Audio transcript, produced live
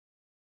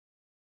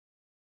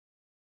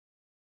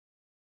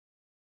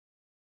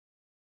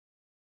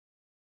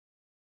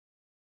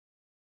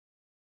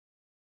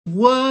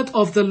word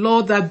of the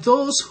Lord that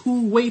those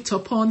who wait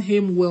upon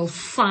him will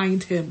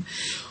find him.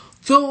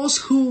 Those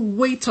who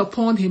wait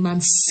upon him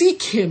and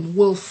seek him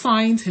will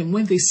find him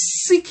when they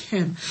seek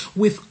him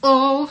with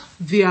all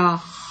their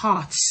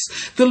hearts.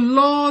 The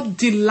Lord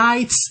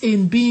delights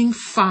in being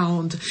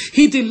found.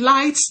 He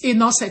delights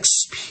in us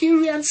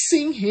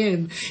experiencing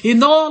him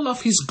in all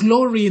of his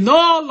glory, in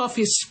all of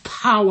his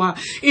power,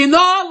 in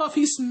all of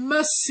his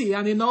mercy,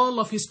 and in all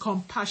of his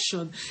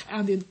compassion,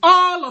 and in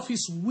all of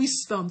his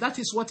wisdom. That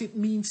is what it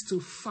means to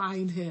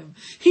find him.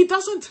 He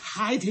doesn't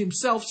hide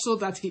himself so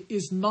that he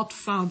is not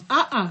found.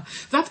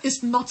 That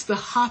is not the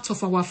heart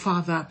of our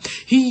Father.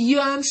 He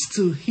yearns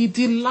to, he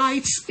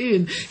delights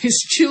in his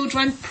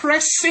children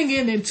pressing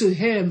into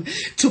him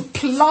to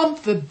plumb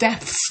the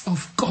depths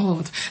of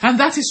God. And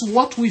that is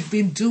what we've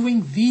been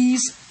doing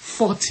these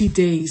 40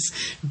 days.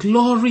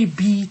 Glory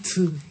be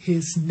to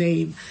his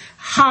name.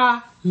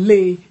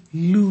 Hallelujah.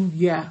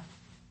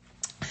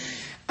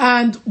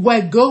 And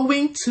we're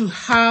going to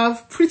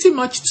have pretty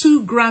much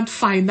 2 grand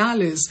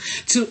finales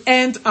to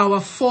end our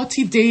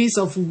 40 days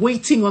of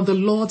waiting on the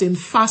Lord in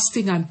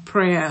fasting and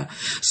prayer.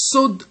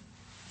 So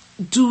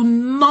do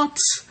not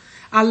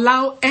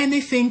allow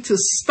anything to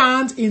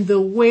stand in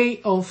the way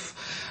of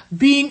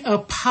being a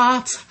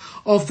part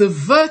of the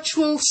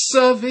virtual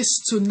service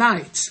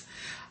tonight.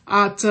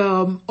 On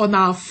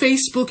our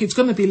Facebook, it's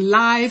going to be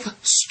live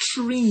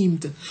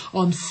streamed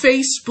on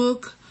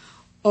Facebook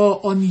or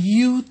on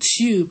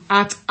YouTube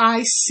at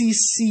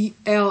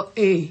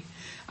ICCLA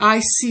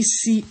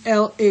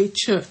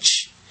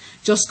Church.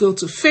 Just go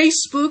to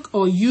Facebook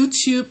or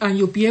YouTube and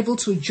you'll be able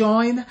to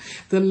join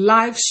the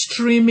live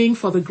streaming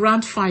for the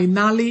grand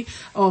finale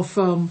of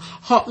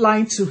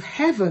Hotline to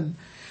Heaven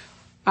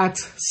at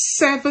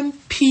 7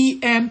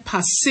 p.m.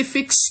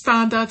 Pacific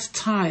Standard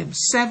Time.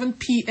 7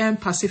 p.m.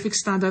 Pacific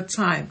Standard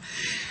Time.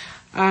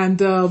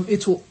 And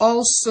it will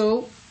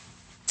also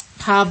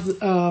have,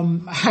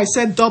 I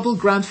said double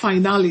grand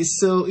finale,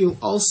 so you'll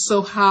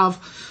also have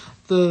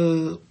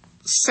the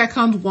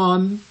second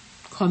one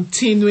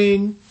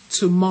continuing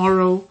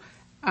tomorrow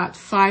at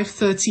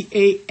 5:30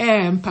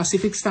 a.m.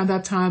 Pacific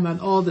Standard Time, and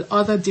all the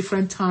other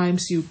different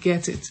times you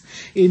get it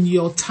in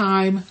your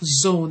time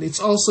zone.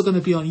 It's also going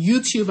to be on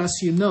YouTube, as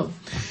you know.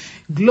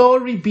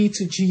 Glory be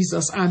to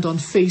Jesus, and on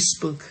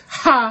Facebook.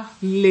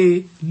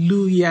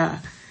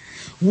 Hallelujah.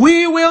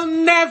 We will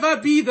never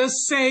be the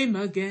same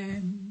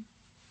again.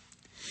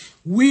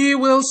 We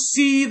will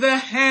see the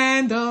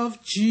hand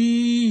of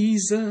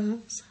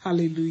Jesus.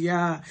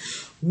 Hallelujah.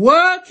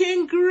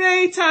 Working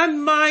great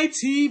and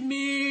mighty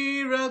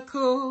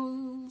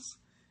miracles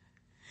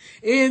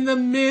in the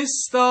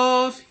midst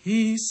of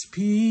his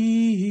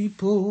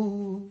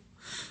people.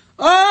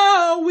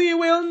 Oh, we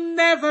will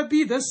never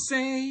be the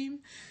same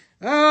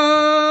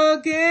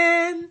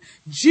again.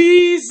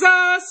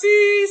 Jesus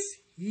is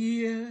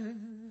here.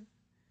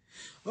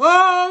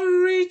 Oh,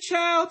 reach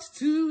out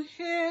to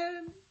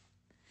him.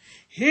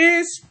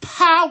 His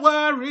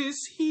power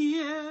is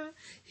here.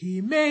 He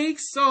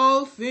makes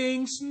all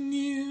things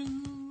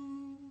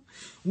new.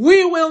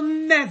 We will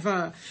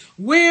never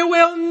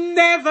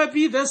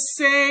be the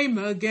same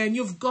again.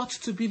 You've got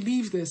to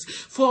believe this.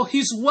 For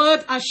his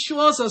word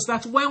assures us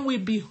that when we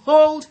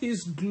behold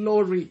his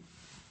glory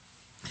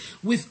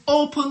with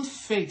open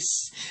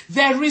face,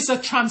 there is a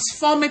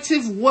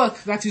transformative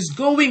work that is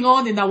going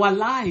on in our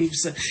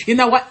lives, in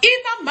our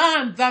inner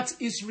man, that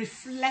is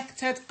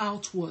reflected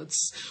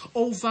outwards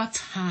over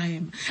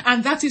time.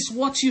 And that is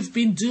what you've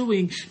been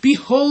doing,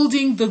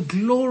 beholding the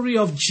glory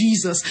of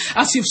Jesus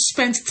as you've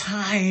spent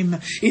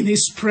time in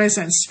his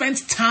presence,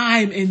 spent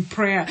time in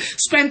prayer,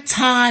 spent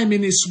time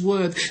in his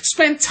word,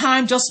 spent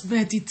time just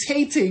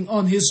meditating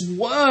on his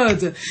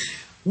word.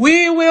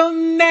 We will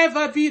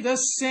never be the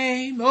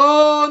same.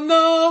 Oh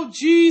no,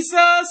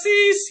 Jesus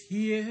is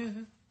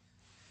here.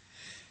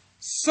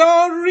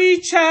 So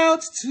reach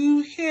out to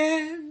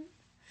him.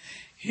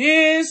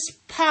 His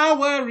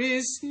power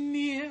is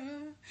near,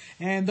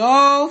 and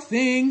all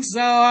things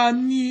are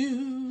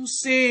new.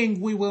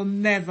 Sing, we will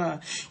never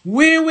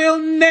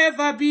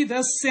be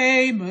the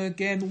same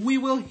again. We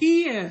will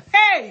hear.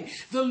 Hey,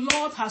 the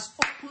Lord has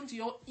opened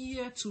your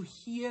ear to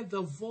hear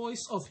the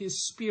voice of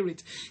his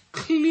Spirit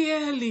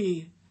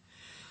clearly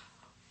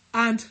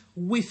and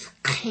with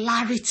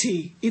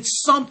clarity.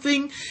 It's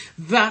something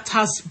that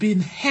has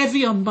been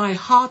heavy on my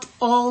heart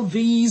all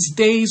these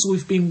days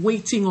we've been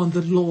waiting on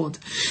the Lord.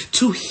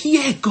 To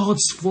hear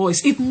God's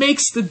voice, it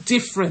makes the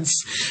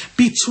difference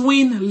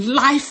between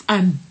life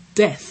and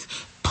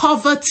death,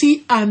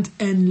 poverty and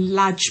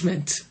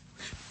enlargement,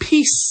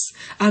 peace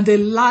and a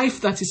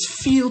life that is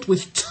filled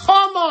with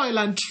turmoil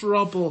and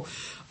trouble.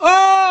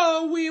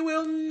 Oh, we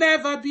will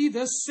never be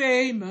the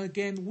same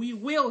again. We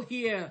will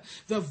hear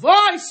the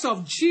voice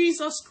of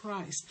Jesus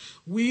Christ.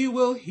 We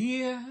will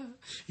hear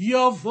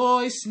your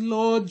voice,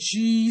 Lord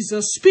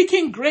Jesus,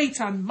 speaking great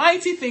and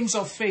mighty things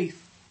of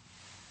faith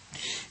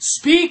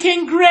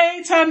Speaking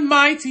great and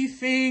mighty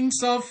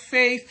things of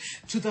faith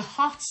to the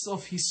hearts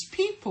of his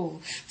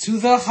people, to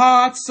the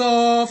hearts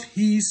of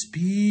his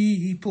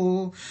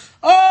people.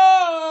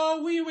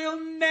 Oh, we will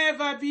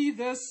never be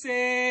the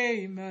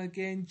same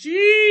again.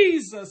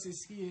 Jesus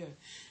is here.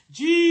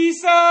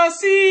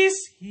 Jesus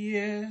is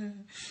here.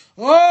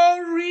 Oh,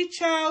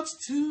 reach out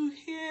to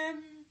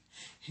him.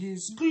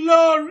 His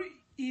glory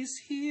is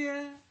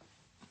here.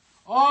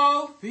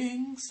 All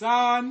things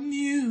are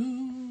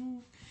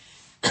new.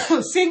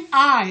 Sing,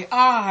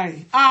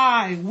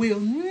 I will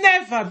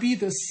never be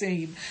the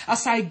same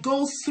as I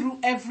go through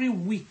every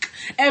week,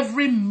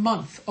 every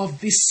month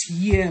of this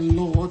year,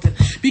 Lord,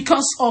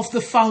 because of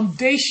the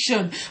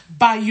foundation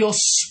by your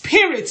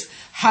Spirit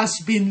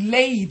has been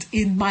laid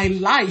in my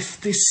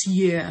life this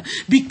year,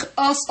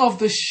 because of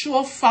the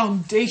sure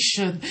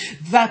foundation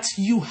that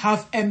you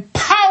have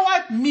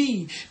empowered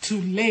me to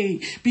lay,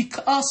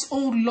 because,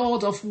 oh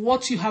Lord, of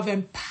what you have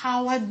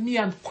empowered me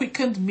and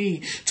quickened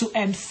me to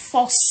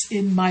enforce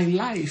in my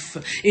life,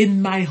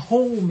 in my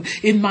home,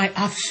 in my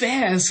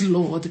affairs,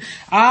 Lord.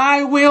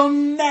 I will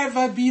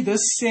never be the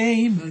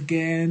same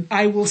again.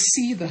 I will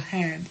see the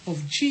hand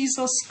of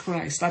Jesus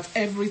Christ at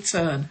every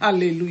turn.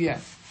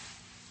 Hallelujah.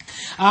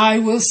 I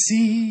will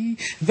see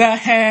the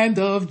hand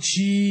of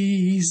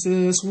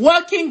Jesus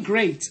working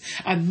great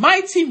and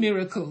mighty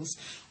miracles,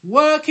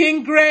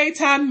 working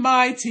great and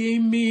mighty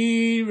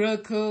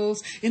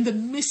miracles in the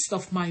midst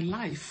of my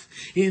life,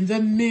 in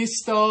the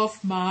midst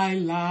of my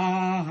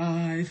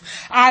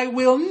life. I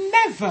will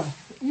never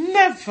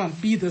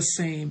be the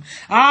same.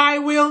 I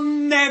will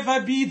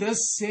never be the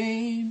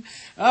same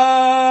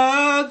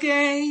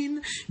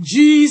again.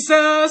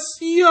 Jesus,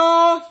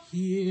 you're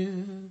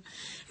here.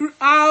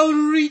 I'll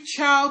reach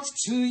out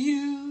to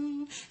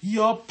you.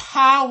 Your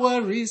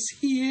power is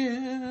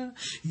here.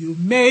 You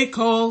make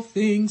all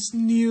things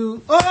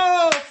new.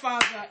 Oh,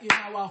 Father, in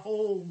our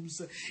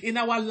homes, in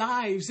our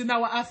lives, in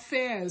our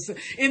affairs,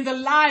 in the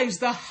lives,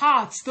 the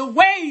hearts, the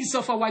ways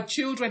of our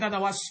children and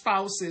our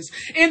spouses,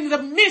 in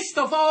the midst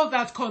of all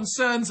that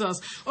concerns us.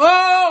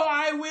 Oh,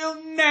 I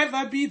will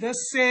never be the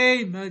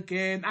same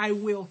again. I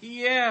will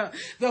hear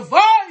the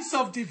voice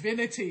of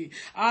divinity.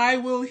 I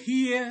will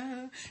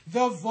hear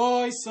the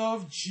voice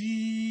of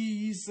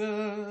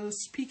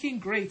Jesus, speaking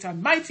great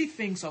and mighty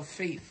things of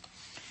faith,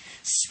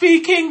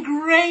 speaking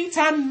great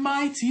and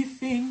mighty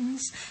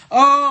things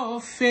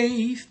of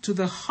faith to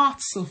the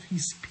hearts of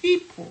his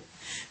people,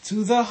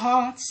 to the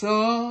hearts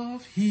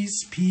of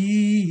his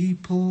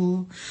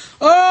people.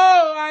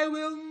 Oh, I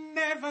will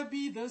never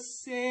be the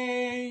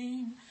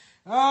same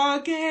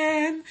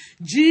again.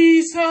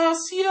 Jesus,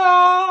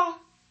 you're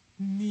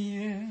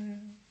near.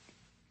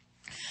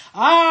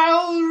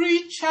 I'll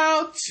reach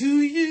out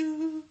to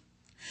you.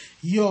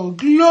 Your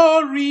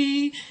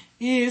glory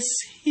is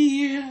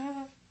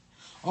here.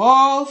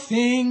 All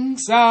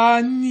things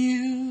are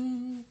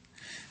new.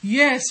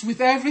 Yes, with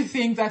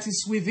everything that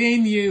is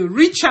within you,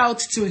 reach out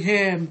to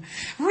him.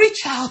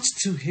 Reach out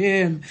to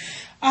him.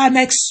 And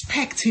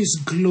expect his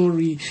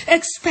glory,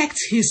 expect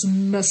his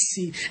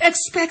mercy,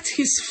 expect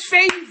his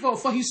favor,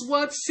 for his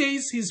word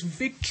says his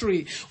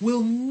victory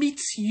will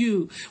meet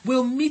you,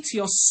 will meet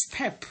your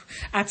step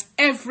at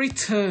every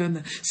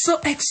turn. So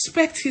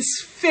expect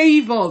his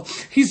favor,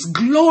 his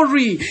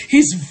glory,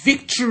 his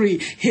victory,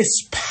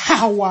 his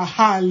power.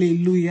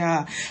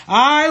 Hallelujah.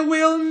 I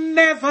will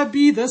never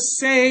be the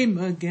same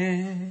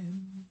again.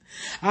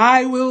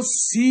 I will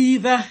see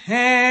the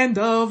hand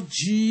of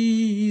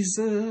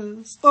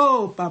Jesus.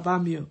 Oh, Baba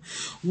mio,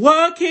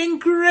 working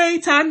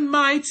great and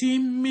mighty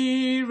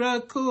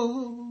miracles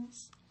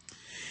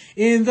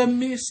in the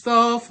midst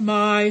of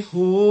my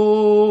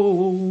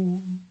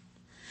home.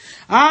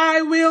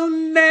 I will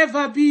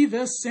never be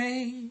the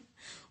same.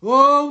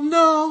 Oh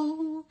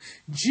no,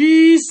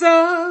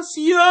 Jesus,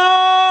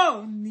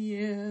 you're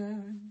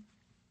near.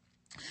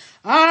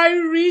 I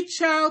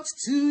reach out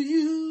to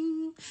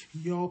you.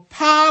 Your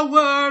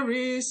power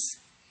is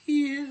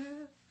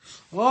here.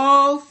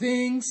 All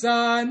things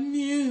are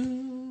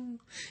new.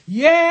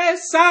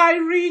 Yes, I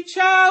reach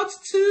out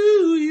to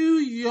you.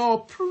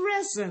 Your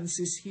presence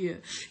is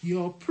here.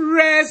 Your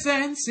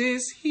presence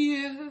is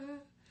here.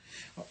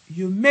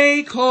 You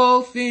make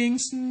all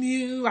things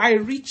new. I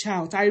reach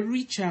out. I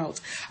reach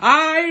out.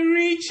 I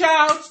reach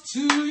out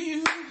to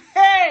you.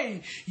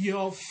 Hey,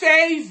 your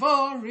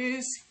favor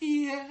is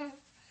here.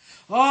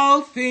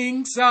 All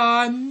things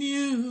are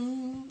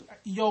new.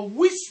 Your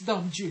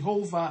wisdom,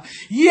 Jehovah.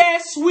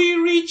 Yes, we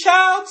reach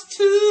out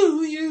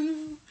to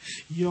you.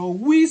 Your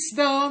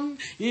wisdom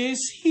is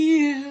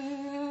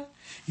here.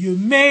 You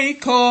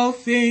make all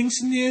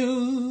things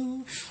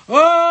new.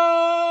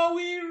 Oh,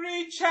 we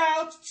reach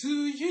out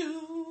to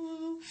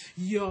you.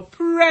 Your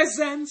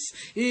presence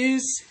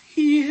is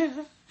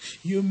here.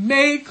 You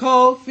make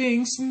all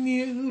things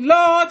new.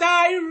 Lord,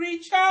 I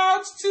reach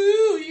out to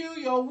you.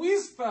 Your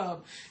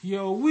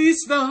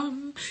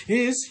wisdom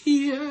is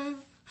here.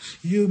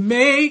 You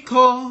make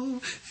all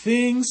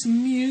things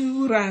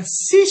mura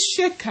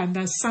sishe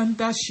kana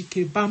sanda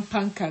shike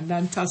bampan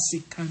kananta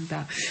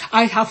sikanda.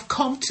 I have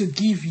come to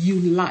give you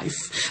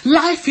life.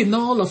 Life in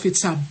all of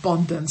its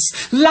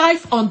abundance.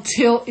 Life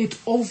until it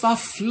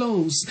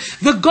overflows.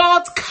 The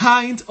God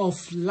kind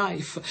of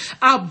life.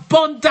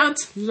 Abundant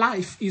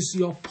life is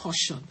your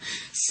portion.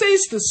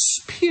 Says the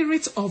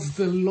Spirit of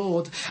the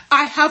Lord.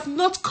 I have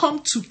not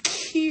come to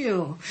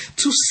kill,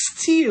 to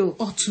steal,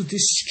 or to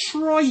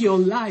destroy your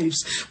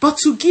lives, but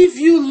to give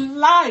you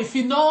life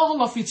in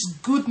all of its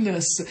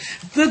goodness,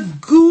 the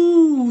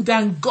good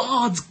and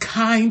God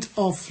kind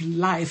of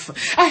life.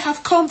 I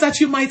have come that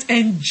you might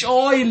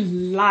enjoy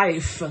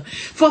life,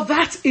 for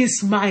that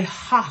is my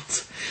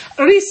heart.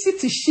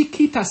 Risiti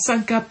shikita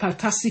sanka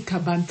patasi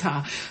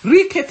kabanta.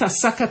 Riketa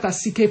sakata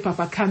sike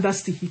papakanda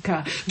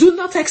stihika. Do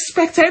not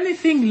expect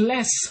anything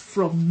less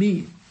from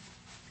me.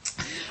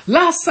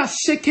 Lasa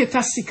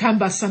sheketa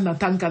sikamba sana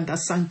tanganda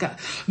sanka.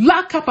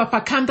 Laka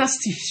papakanda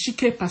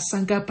stishike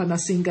pasanga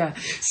panasinga.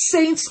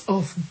 Saints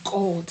of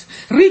God,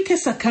 Rike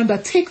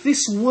Sakanda, take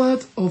this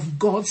word of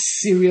God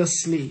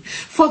seriously,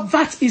 for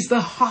that is the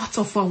heart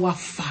of our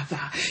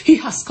Father. He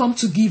has come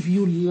to give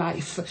you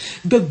life,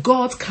 the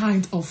God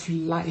kind of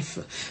life.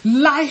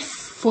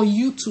 Life for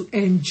you to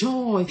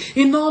enjoy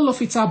in all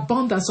of its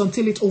abundance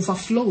until it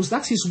overflows.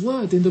 That's his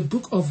word in the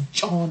book of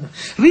John.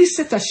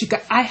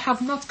 I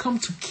have not come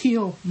to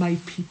kill my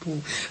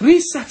people.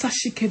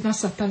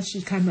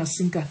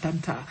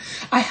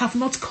 I have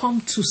not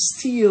come to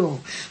steal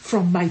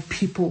from my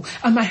people,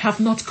 and I have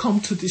not come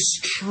to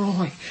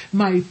destroy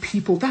my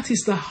people. That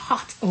is the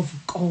heart of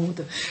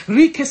God.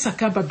 Rike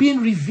Sakaba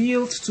being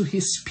revealed to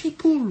his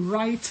people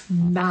right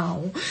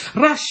now.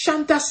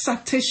 Rashanda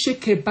Sateshe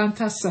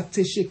Kebanta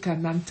Sateshe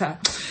Kananta.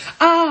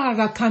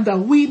 Rakanda,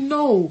 we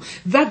know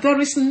that there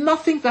is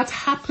nothing that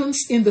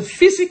happens in the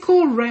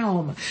physical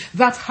realm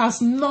that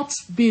has not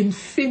been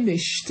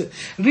finished.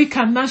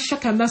 Rikanasha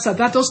Kanasa,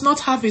 that does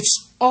not have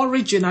its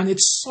origin and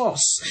its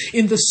source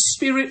in the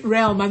spirit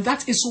realm, and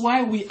that is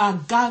why we are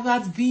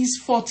gathered these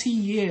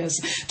 40 days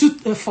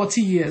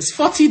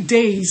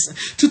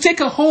to take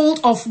a hold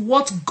of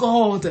what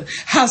God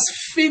has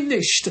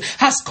finished,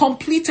 has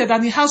completed,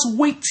 and he has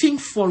waiting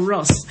for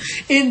us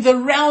in the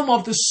realm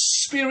of the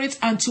spirit,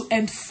 and to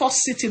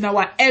enforce it in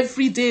our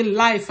everyday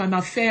life and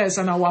affairs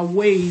and our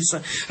ways.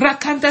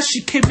 Rakanda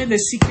shikemene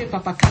sike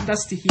papakanda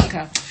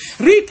stihika.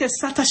 Rike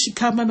sata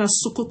shikamana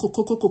soko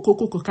kokoko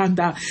kokoko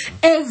kokanda.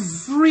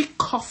 Every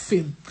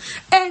coffin,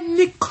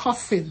 any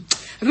coffin,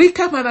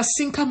 Rika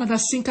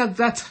manasinka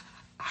that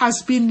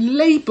has been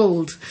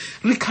labeled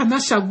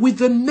Rikanasha with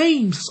the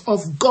names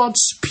of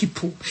God's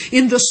people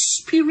in the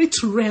spirit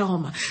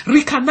realm.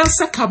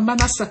 Rikanasa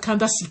kamana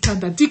sakanda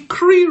sikanda.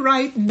 Decree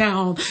right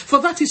now, for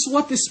that is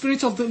what the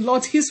Spirit of the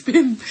Lord, he's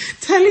been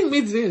telling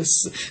me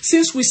this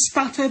since we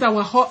started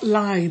our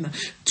hotline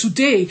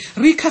today.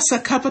 Rika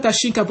sakapata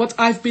shinka. But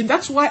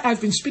that's why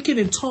I've been speaking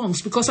in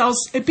tongues, because I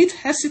was a bit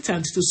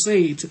hesitant to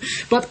say it,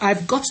 but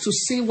I've got to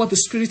say what the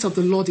Spirit of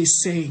the Lord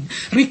is saying.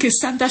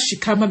 Rikesanda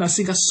shikamana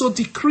singa. So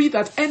decree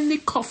that any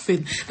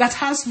coffin that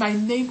has my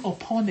name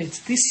upon it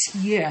this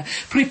year,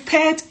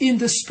 prepared in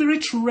the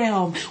spirit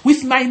realm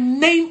with my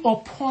name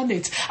upon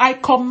it, I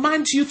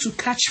command you to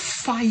catch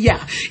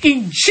fire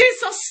in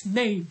Jesus'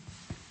 name.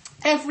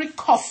 Every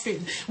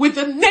coffin with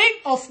the name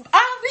of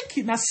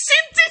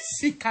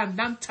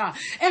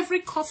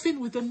every coffin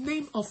with the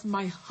name of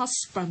my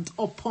husband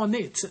upon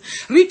it.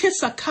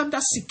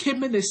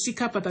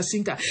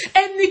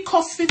 Any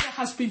coffin that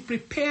has been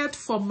prepared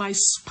for my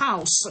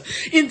spouse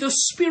in the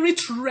spirit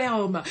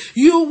realm,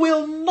 you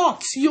will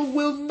not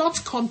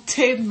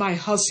contain my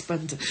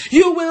husband.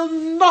 You will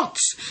not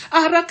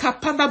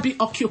be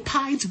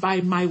occupied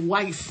by my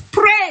wife.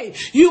 Pray.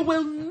 You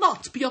will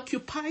not be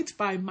occupied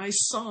by my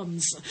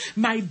sons,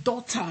 my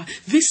daughter,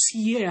 this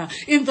year,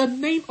 in the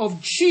name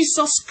of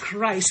Jesus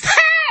Christ.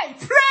 Hey,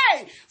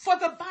 pray! For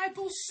the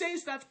Bible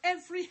says that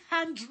every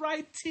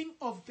handwriting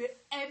of the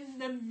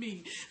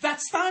enemy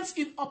that stands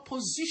in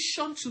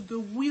opposition to the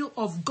will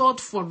of God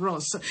for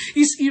us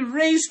is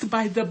erased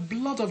by the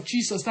blood of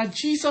Jesus, that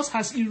Jesus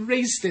has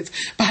erased it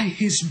by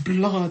his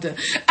blood.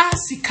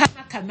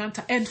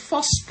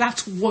 Enforce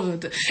that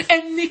word.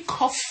 Any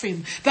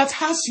coffin that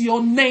has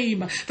your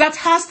name, that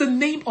has the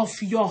name of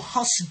your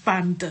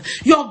husband,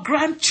 your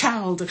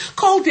grandchild,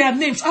 call their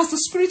names. As the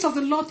Spirit of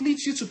the Lord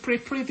leads you to pray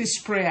this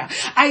prayer,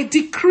 I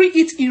decree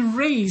it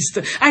erased.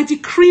 I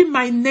decree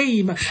my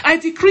name. I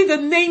decree the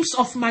names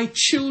of my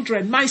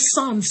children, my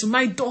sons,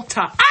 my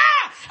daughter.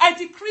 I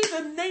decree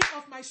the name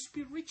of my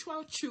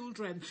spiritual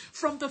children,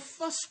 from the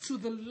first to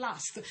the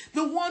last,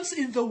 the ones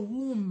in the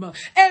womb,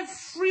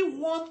 every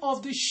one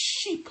of the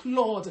sheep,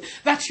 Lord,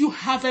 that you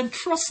have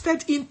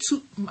entrusted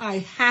into my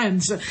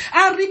hands.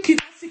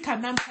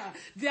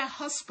 Their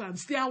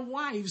husbands, their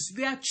wives,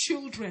 their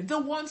children, the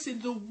ones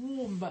in the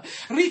womb.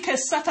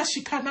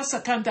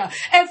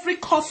 Every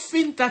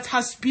coffin that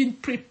has been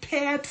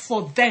prepared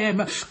for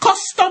them,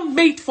 custom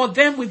made for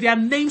them with their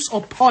names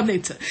upon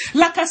it.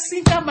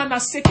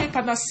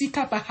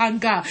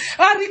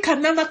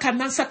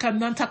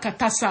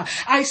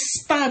 I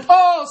stand.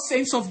 Oh,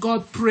 saints of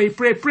God, pray.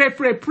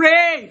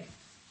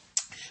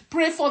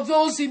 Pray for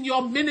those in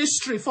your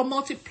ministry, for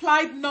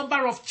multiplied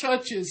number of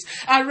churches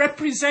are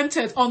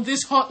represented on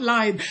this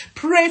hotline.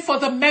 Pray for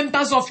the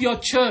members of your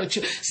church.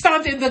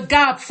 Stand in the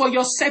gap for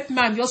your set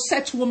man, your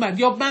set woman,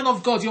 your man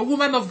of God, your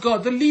woman of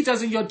God, the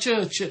leaders in your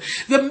church,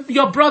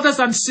 your brothers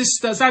and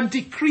sisters, and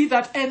decree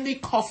that any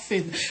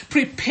coffin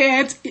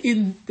prepared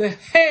in the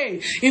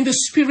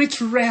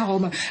spirit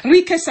realm,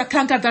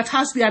 that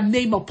has their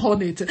name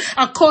upon it,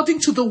 according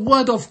to the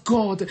word of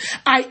God,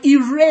 I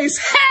erase,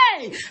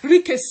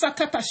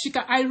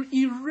 I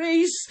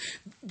erase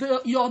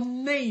your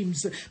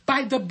names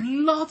by the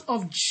blood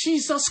of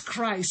Jesus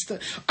Christ.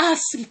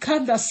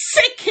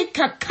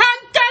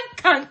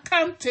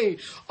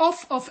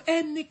 Off of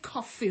any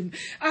coffin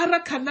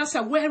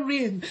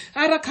wherein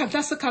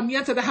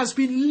that has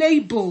been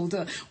labeled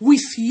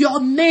with your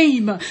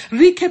name,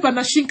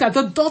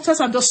 the daughters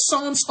and the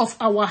sons of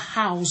our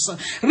house,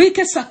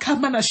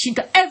 everyone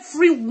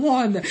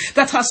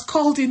that has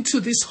called into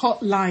this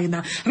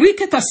hotline,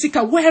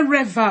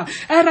 wherever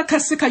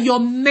your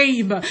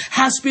name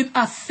has been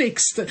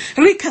affixed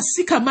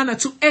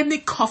to any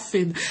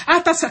coffin,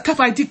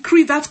 I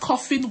decree that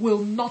coffin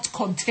will not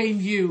contain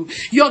you.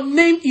 Your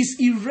name is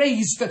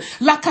erased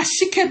by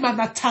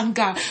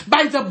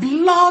the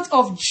blood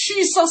of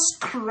Jesus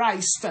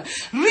Christ. The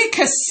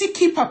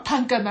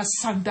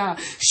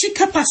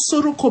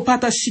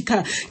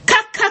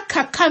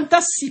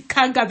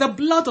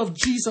blood of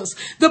Jesus,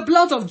 the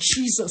blood of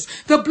Jesus,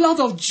 the blood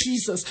of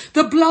Jesus,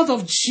 the blood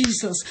of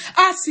Jesus.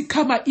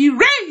 Asikama,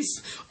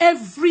 erase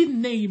every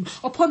name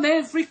upon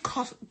every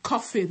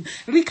coffin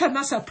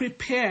Rikanasa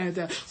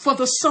prepared for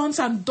the sons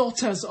and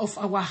daughters of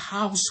our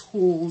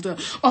household,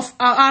 of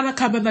our of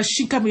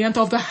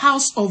the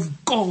house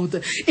of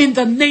God, in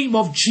the name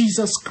of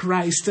Jesus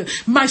Christ.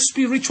 My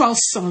spiritual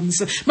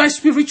sons, my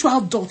spiritual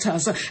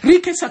daughters,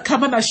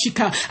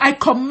 I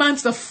command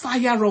the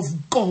fire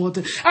of God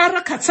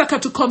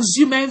to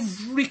consume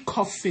every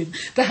coffin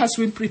that has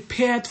been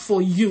prepared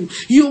for you.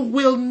 You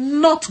will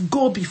not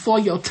go before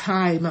your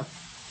time.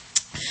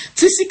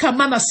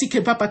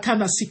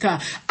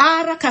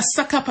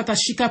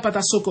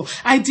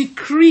 I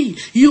decree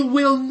you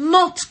will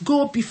not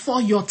go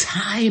before your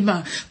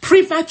time.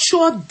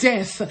 Premature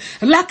death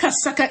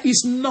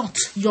is not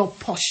your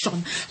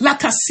portion.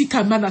 I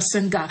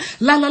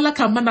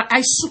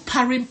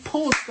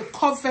superimpose the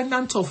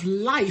covenant of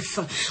life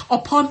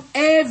upon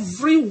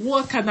every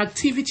work and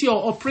activity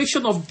or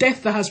operation of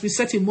death that has been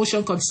set in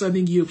motion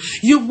concerning you.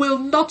 You will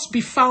not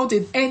be found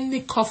in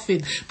any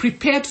coffin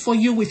prepared for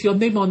you with your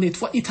name on it,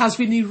 for it has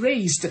been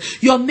erased.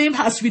 Your name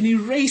has been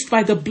erased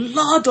by the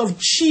blood of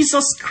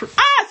Jesus Christ.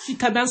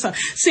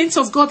 Saints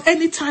of God,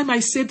 anytime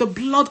I say the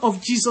blood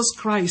of Jesus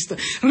Christ,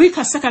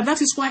 that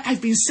is why I've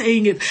been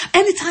saying it.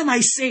 Anytime I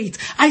say it,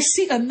 I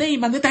see a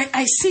name, and then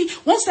I see,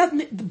 once that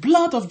the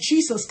blood of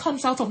Jesus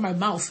comes out of my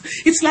mouth,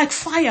 it's like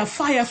fire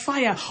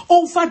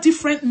over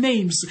different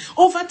names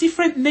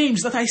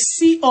that I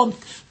see on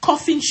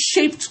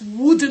coffin-shaped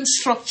wooden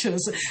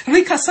structures.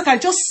 I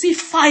just see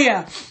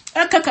fire.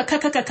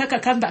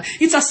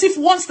 It's as if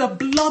once the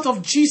blood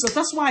of Jesus,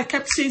 that's why I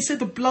kept saying, say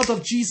the blood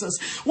of Jesus.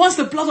 Once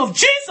the blood of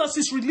Jesus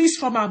is released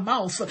from our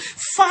mouth,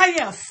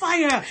 fire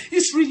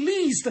is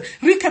released. And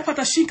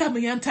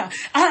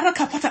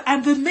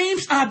the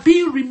names are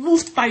being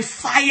removed by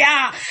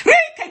fire.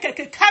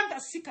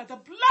 The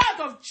blood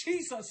of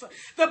Jesus.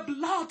 The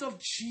blood of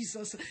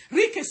Jesus.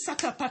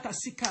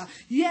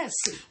 Yes,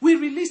 we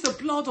release the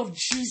blood of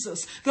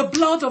Jesus. The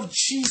blood of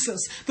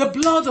Jesus. The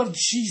blood of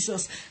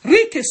Jesus.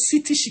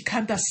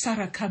 Shikanda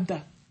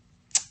Sarakanda.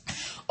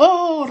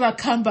 Oh,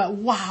 Rakamba.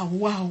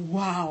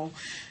 Wow.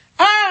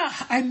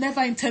 I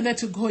never intended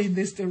to go in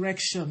this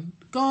direction.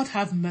 God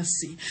have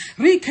mercy.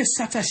 I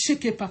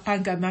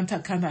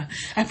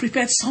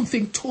prepared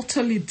something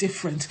totally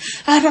different.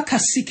 But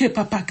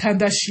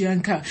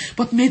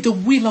may the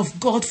will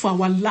of God for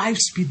our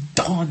lives be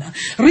done.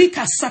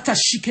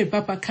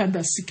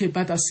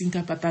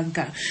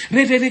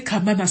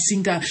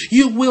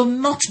 You will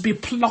not be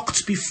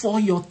plucked before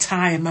your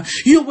time.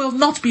 You will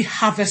not be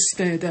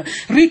harvested.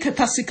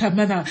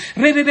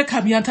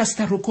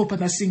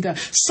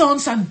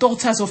 Sons and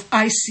daughters of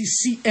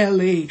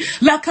ICCLA,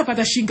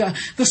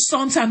 the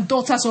sons and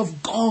daughters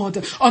of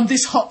God on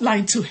this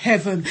hotline to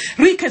heaven,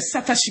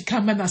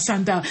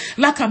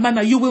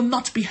 you will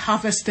not be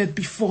harvested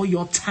before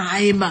your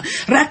time. By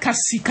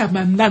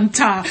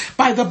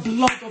the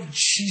blood of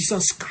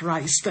Jesus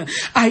Christ,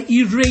 I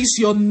erase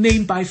your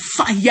name by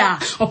fire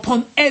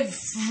upon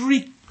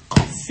every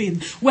coffin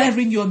coffin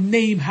wherein your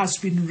name has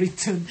been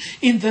written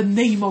in the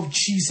name of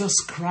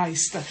Jesus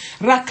Christ.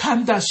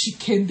 Rakanda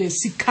shikende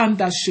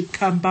sikanda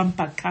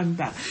shikambamba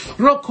kanda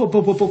roko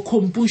bobobo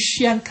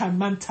kombushian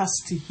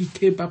kamantasti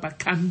hike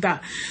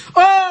babakanda.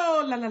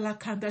 Oh la la la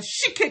kanda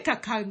shike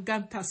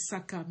kakanganta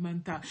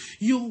sakamanta.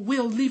 You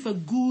will live a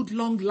good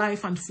long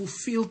life and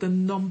fulfill the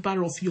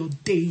number of your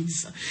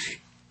days.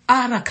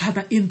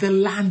 Arakada in the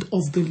land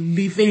of the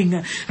living.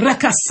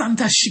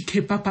 Rakasanta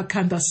shike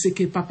papakanda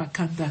seke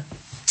papakanda.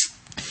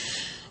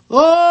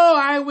 Oh,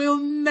 I will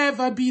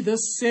never be the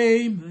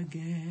same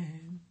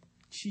again.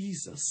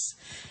 Jesus.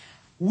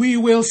 We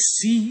will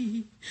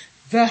see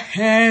the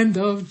hand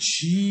of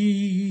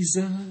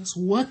Jesus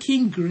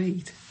working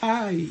great.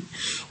 Aye.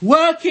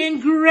 Working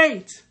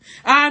great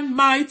and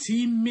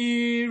mighty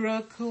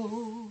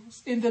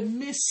miracles in the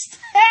midst,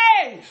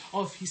 hey,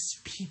 of his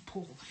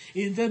people.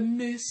 In the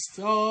midst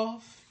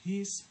of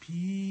his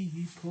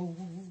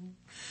people.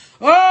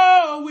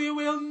 Oh, we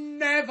will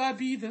never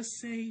be the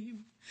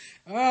same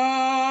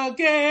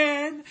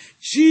again.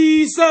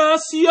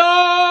 Jesus,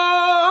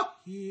 you're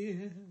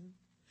here.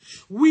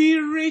 We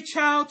reach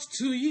out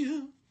to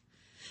you,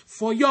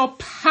 for your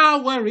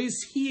power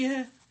is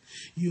here.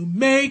 You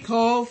make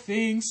all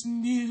things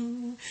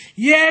new.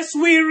 Yes,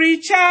 we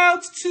reach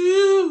out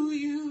to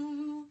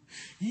you.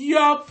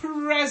 Your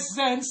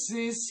presence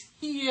is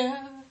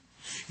here.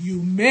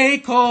 You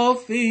make all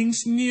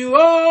things new.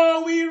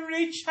 Oh, we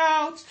reach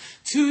out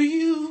to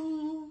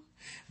you.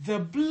 The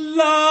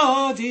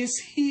blood is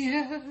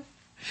here.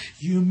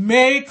 You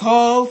make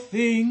all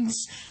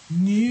things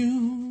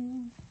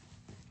new.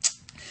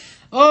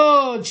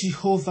 Oh,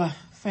 Jehovah,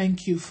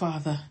 thank you,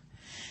 Father.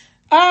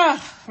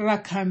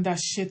 Rakanda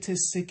shete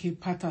seke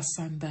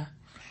patasanda.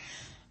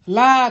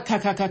 La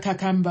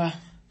kakakakakamba.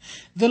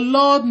 The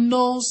Lord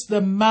knows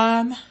the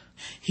man.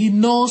 He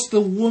knows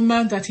the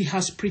woman that he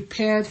has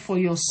prepared for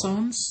your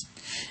sons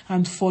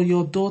and for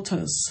your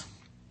daughters.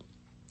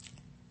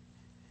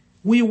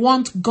 We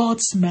want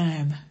God's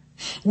man.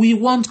 We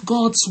want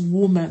God's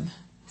woman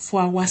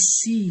for our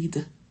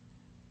seed.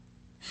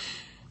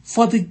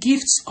 For the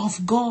gifts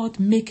of God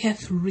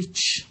maketh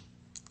rich,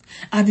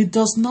 and it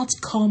does not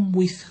come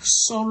with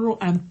sorrow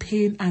and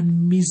pain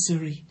and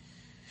misery.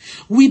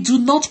 We do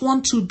not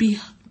want to be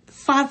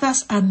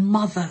fathers and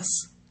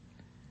mothers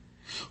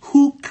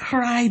who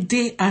cry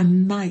day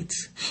and night,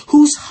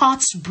 whose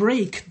hearts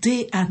break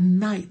day and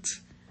night,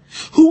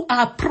 who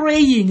are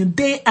praying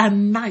day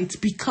and night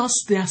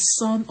because their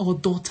son or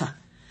daughter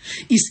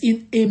is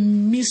in a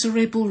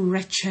miserable,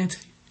 wretched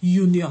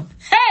union.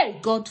 Hey,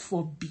 God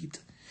forbid.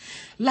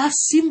 La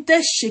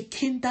sinde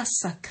shekenda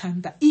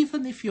sakanda.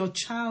 Even if your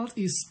child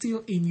is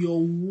still in your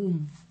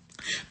womb,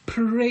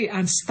 pray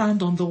and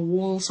stand on the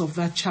walls of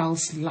that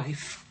child's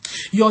life.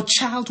 Your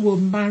child will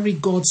marry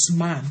God's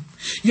man.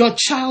 Your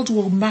child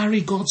will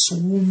marry God's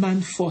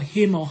woman for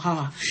him or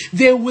her.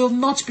 They will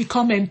not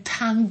become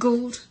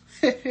entangled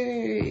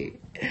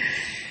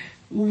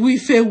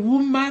with a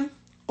woman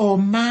or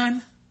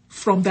man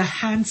from the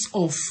hands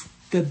of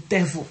the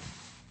devil.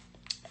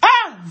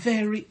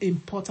 Very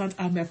important.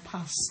 I'm a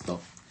pastor.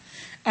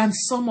 And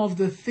some of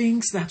the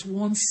things that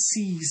one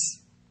sees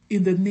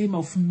in the name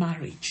of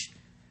marriage.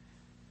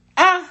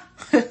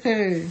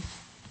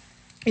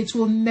 It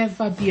will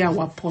never be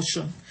our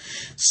portion.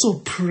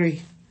 So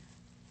pray.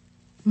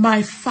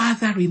 My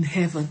Father in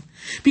heaven.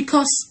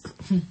 Because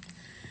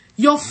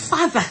your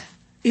Father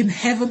in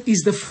heaven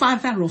is the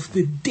Father of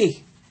the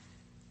day.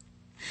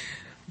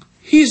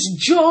 His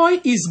joy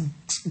is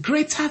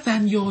greater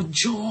than your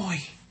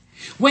joy.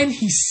 When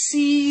he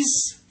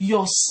sees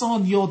your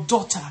son, your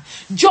daughter,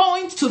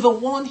 joined to the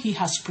one he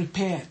has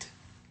prepared.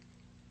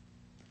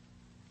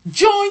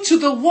 Joined to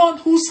the one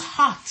whose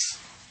heart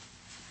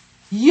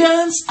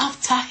yearns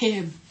after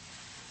him,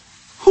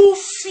 who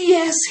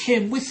fears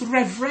him with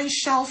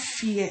reverential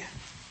fear.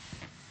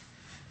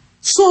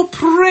 So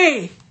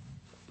pray,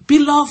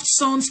 beloved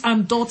sons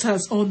and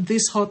daughters on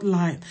this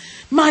hotline.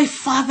 My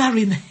Father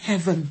in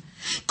heaven,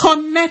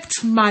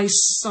 connect my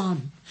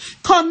son.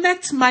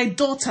 Connect my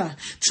daughter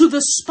to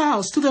the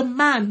spouse, to the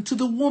man, to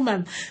the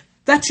woman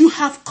that you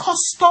have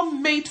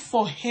custom made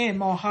for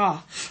him or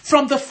her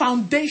from the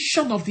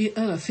foundation of the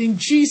earth. In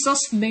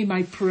Jesus' name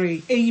I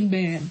pray.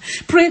 Amen.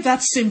 Pray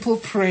that simple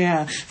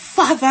prayer.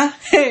 Father,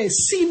 hey,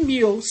 see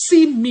me, oh,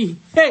 see me.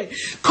 Hey,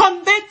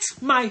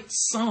 connect my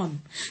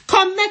son,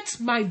 connect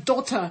my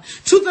daughter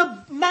to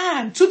the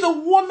man, to the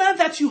woman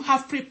that you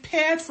have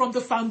prepared from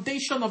the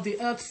foundation of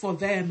the earth for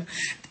them.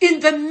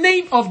 In the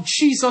name of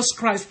Jesus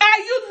Christ. Are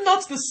you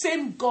not the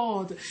same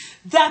God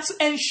that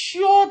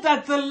ensured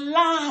that the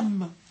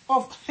Lamb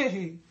of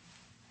the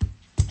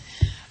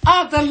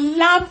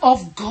Lamb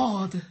of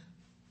God,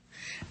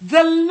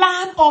 the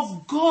Lamb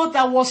of God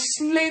that was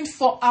slain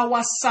for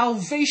our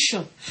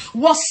salvation,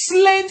 was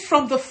slain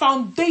from the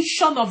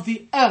foundation of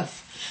the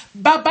earth,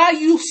 Baba,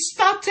 you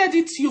started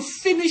it, you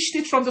finished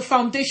it from the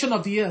foundation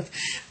of the earth.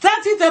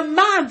 That is the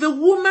man, the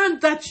woman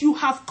that you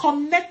have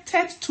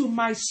connected to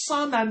my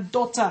son and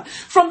daughter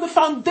from the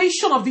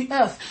foundation of the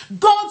earth.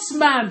 God's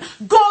man,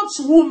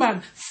 God's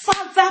woman.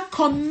 Father,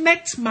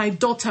 connect my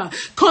daughter,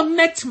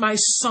 connect my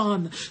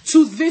son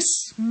to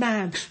this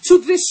man, to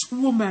this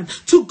woman,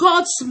 to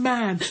God's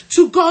man,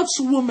 to God's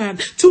woman,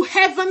 to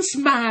heaven's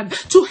man,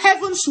 to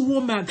heaven's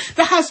woman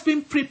that has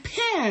been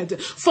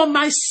prepared for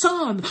my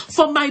son,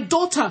 for my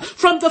daughter,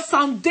 from the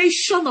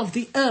foundation of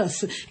the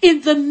earth,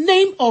 in the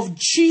name of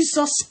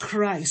Jesus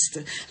Christ.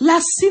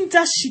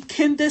 Lasinda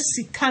Shikende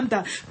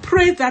Sikanda.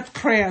 Pray that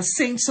prayer,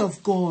 saints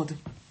of God.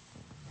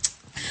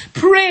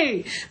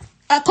 Pray.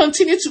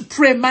 Continue to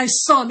pray, my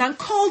son, and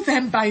call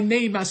them by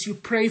name as you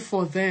pray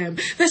for them.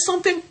 There's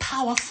something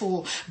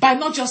powerful by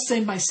not just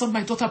saying my son,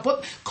 my daughter,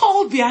 but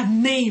call their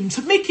names.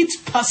 Make it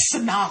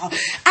personal.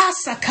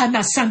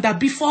 Asakana Sanda,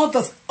 before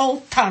the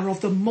altar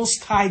of the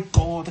Most High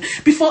God,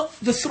 before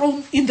the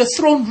throne, in the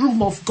throne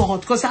room of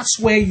God, because that's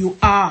where you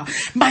are.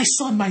 My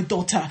son, my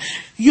daughter,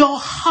 your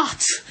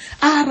heart,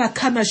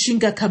 Arakana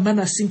Shinga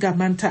Kamana Singa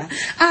Manta,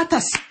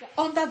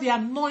 under the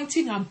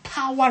anointing and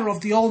power of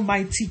the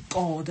Almighty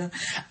God,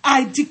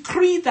 I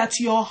decree that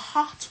your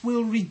heart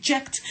will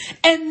reject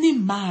any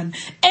man,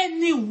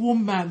 any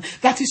woman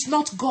that is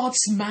not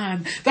God's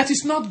man, that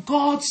is not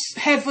God's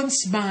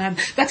heaven's man,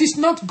 that is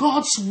not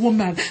God's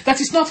woman,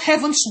 that is not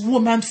heaven's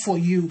woman for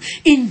you.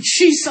 In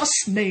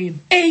Jesus'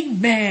 name,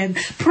 amen.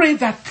 Pray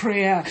that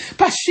prayer.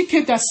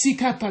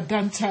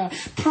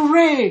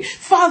 Pray,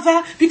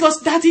 Father,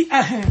 because Daddy,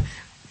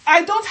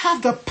 I don't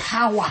have the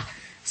power.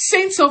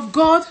 Saints of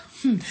God,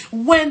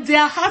 when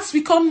their hearts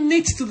become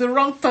knit to the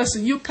wrong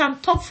person, you can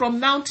talk from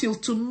now till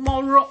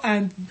tomorrow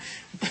and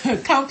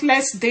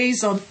countless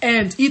days on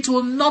end. It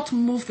will not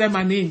move them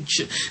an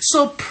inch.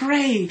 So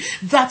pray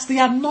that the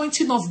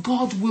anointing of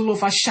God will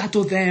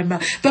overshadow them.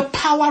 The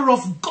power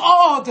of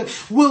God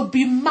will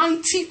be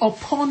mighty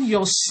upon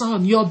your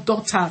son, your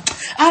daughter.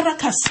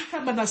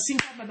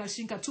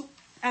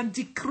 And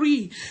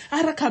decree,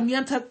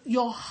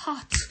 your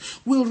heart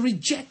will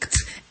reject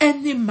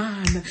any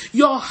man.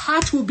 Your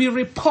heart will be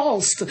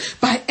repulsed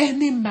by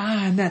any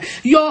man.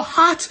 Your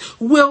heart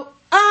will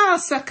will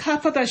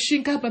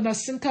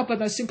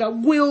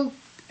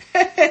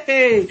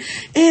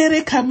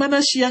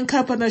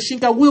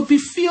be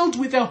filled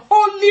with a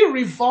holy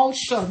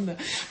revulsion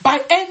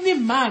by any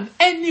man,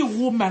 any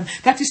woman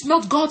that is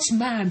not God's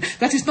man,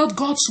 that is not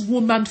God's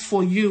woman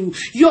for you.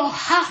 Your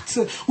heart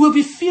will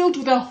be filled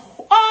with a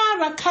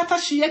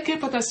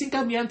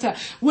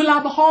will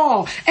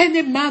abhor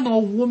any man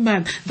or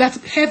woman that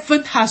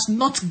heaven has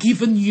not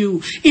given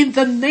you. In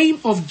the name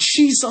of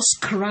Jesus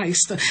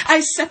Christ, I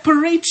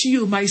separate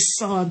you, my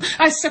son.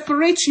 I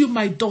separate you,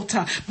 my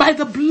daughter, by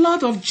the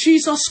blood of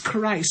Jesus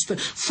Christ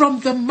from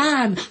the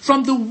man,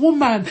 from the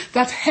woman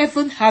that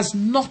heaven has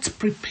not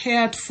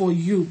prepared for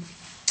you.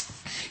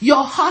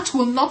 Your heart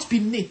will not be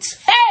knit.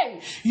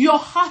 Hey! Your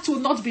heart will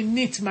not be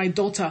knit, my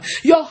daughter.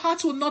 Your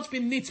heart will not be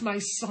knit, my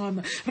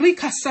son.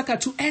 Rikasaka,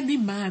 to any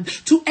man,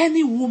 to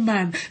any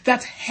woman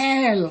that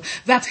hell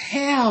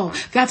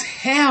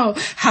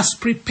has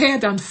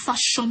prepared and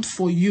fashioned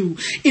for you.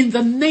 In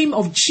the name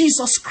of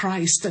Jesus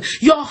Christ,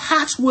 your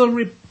heart will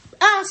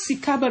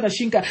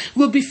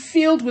will be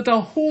filled with a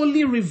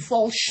holy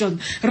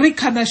revulsion. And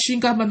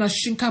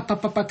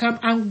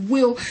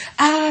will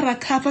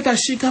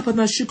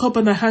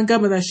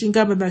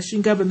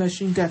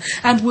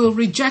and will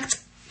reject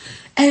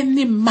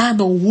any man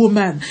or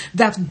woman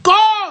that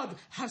God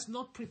has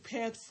not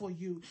prepared for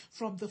you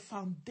from the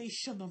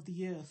foundation of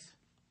the earth.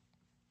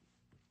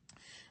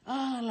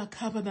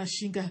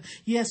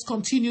 Yes,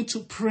 continue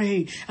to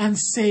pray and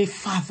say,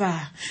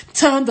 Father,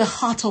 turn the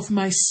heart of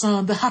my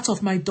son, the heart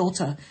of my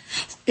daughter,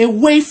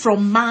 away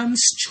from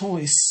man's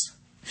choice,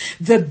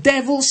 the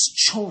devil's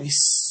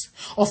choice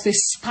of a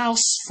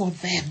spouse for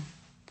them.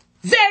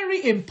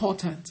 Very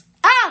important.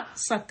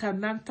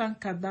 Sakananta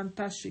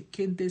kadanta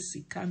shikende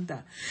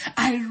sikanda.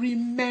 I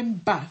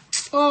remember.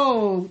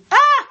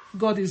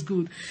 God is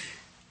good.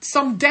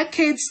 Some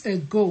decades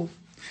ago,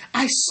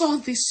 I saw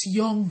this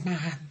young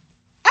man.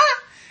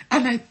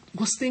 And I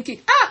was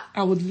thinking,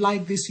 I would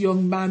like this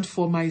young man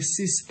for my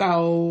sister.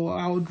 Or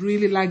I would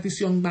really like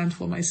this young man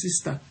for my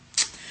sister.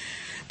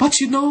 But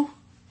you know,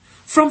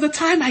 from the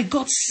time I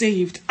got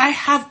saved, I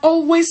have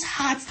always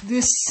had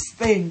this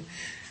thing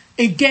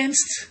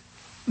against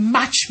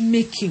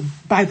matchmaking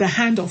by the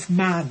hand of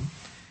man.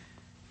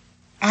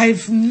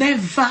 I've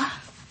never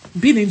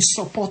been in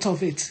support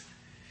of it.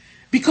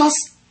 Because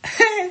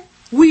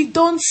we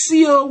don't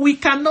see, or we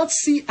cannot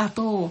see at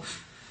all.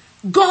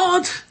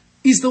 God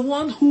is the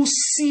one who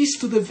sees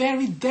to the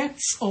very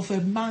depths of a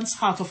man's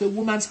heart, of a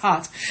woman's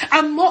heart.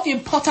 And more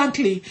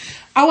importantly,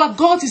 our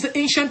God is the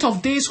Ancient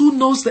of Days who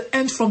knows the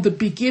end from the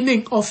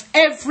beginning of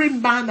every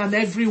man and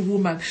every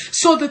woman.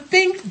 So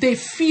they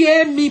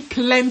fear me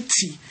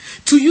plenty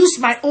to use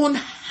my own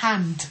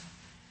hand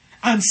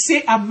and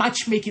say I'm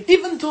matchmaking.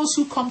 Even those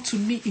who come to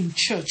me in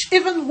church,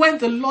 even when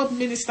the Lord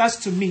ministers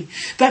to me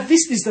that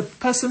this is the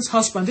person's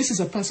husband, this is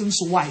a person's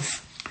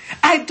wife,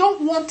 I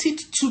don't want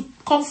it to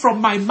come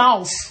from my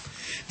mouth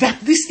that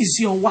this is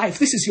your wife,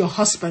 this is your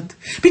husband,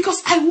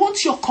 because I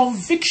want your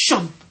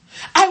conviction.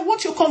 I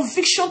want your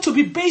conviction to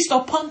be based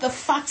upon the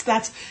fact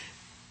that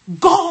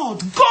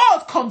God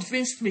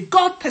convinced me.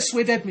 God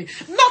persuaded me.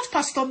 Not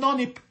Pastor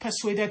Noni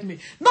persuaded me.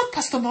 Not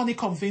Pastor Noni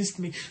convinced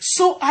me.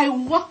 So I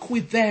work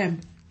with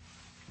them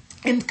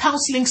in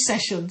counseling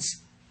sessions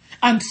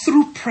and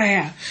through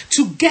prayer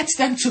to get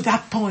them to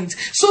that point,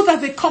 so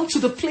that they come to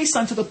the place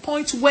and to the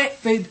point where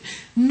they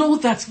know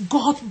that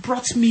God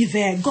brought me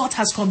there. God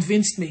has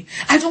convinced me.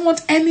 I don't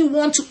want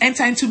anyone to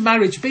enter into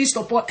marriage based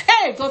upon,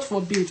 God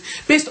forbid,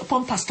 based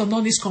upon Pastor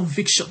Noni's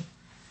conviction.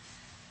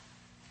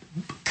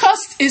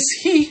 Cursed is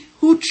he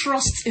who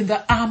trusts in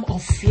the arm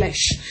of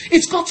flesh.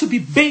 It's got to be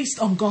based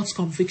on God's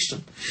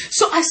conviction.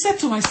 So I said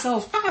to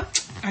myself,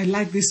 I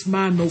like this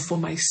man for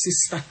my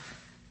sister.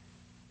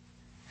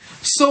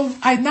 So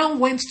I now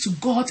went to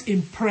God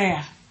in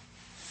prayer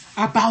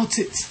about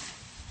it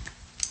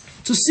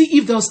to see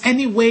if there was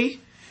any way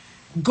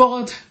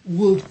God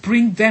would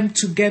bring them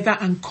together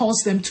and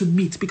cause them to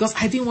meet, because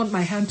I didn't want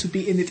my hand to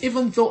be in it,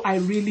 even though I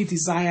really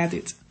desired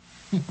it.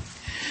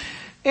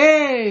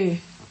 Hey,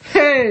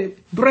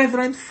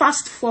 brethren,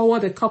 fast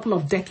forward a couple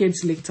of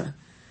decades later.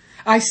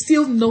 I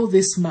still know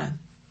this man.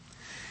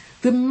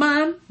 The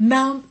man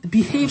now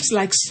behaves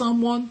like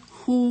someone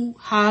who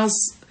has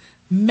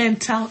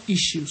mental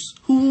issues,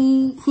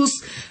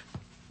 whose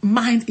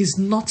mind is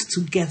not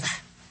together.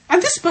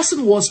 And this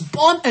person was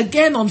born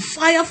again, on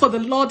fire for the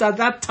Lord at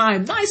that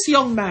time. Nice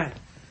young man.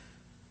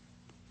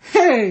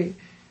 Hey,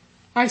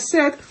 I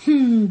said,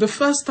 the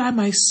first time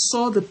I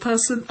saw the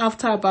person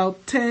after about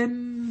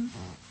 15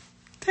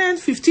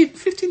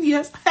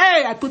 years.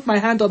 Hey, I put my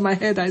hand on my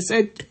head. I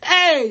said,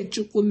 hey,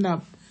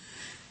 Chukunam,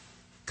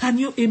 can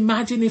you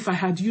imagine if I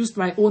had used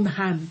my own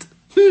hand?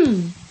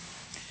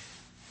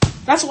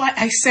 That's why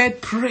I said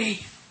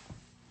pray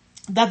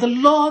that the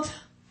Lord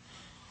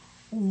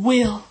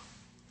will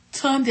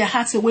turn their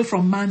hearts away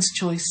from man's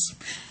choice,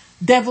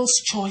 devil's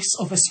choice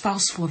of a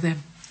spouse for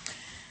them,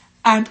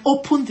 and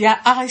open their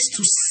eyes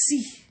to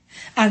see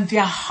and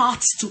their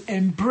hearts to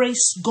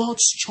embrace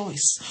God's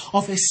choice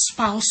of a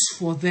spouse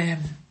for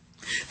them.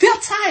 There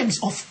are times,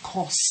 of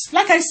course,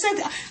 like I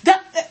said,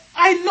 that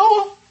I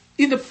know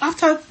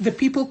after the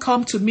people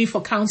come to me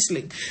for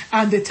counseling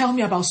and they tell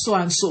me about so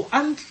and so,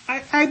 and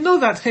I know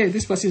that, hey,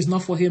 this person is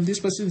not for him, this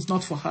person is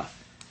not for her.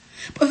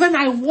 But then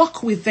I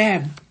walk with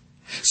them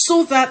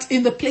so that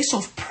in the place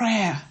of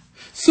prayer,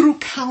 through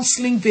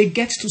counseling, they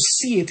get to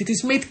see it. It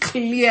is made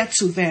clear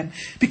to them.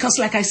 Because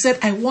like I said,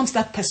 I want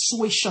that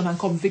persuasion and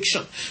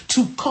conviction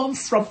to come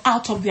from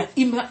out of their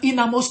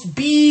innermost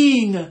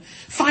being,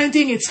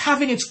 having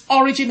its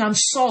origin and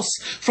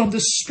source from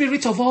the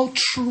Spirit of all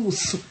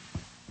truth.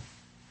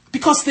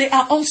 Because they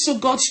are also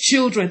God's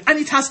children, and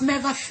it has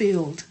never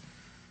failed.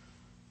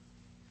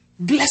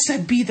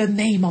 Blessed be the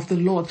name of the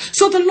Lord.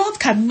 So the Lord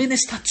can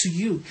minister to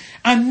you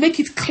and make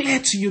it clear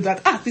to you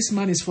that, this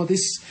man is for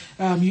this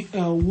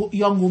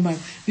young woman.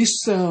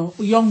 This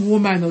young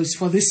woman is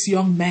for this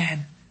young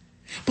man.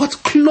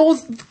 But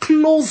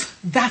clothe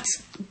that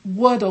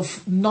word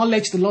of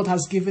knowledge the Lord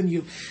has given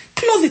you.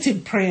 Clothe it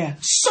in prayer.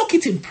 Soak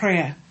it in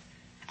prayer.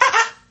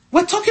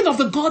 We're talking of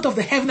the God of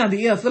the heaven and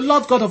the earth, the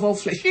Lord God of all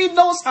flesh. He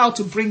knows how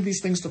to bring these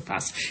things to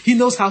pass. He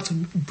knows how to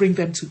bring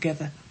them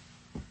together.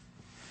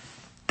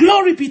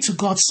 Glory be to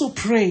God. So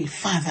pray,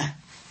 Father,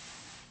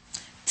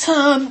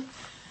 turn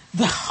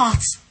the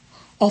heart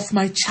of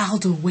my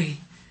child away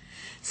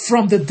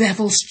from the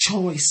devil's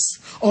choice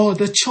or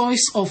the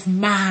choice of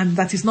man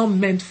that is not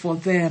meant for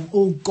them,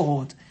 oh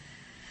God,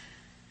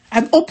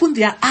 and open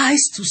their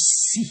eyes to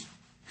see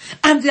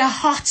and their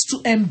hearts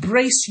to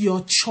embrace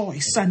your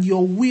choice and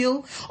your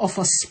will of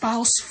a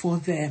spouse for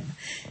them.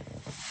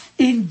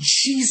 In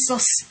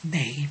Jesus'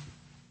 name,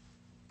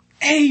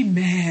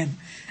 amen.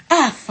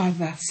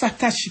 Father,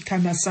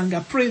 Satashikana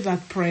Sanga, pray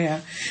that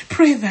prayer.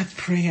 Pray that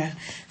prayer.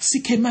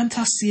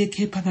 Sikemanta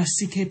sieke pada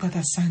sike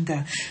pada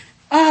sanga.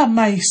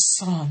 My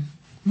son,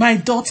 my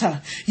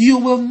daughter, you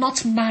will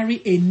not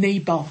marry a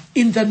neighbor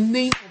in the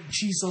name of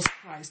Jesus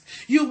Christ.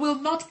 You will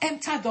not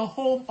enter the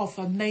home of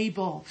a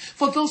neighbor.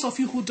 For those of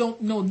you who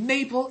don't know,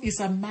 Nabal is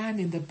a man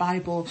in the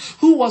Bible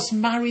who was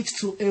married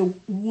to a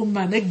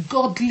woman, a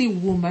godly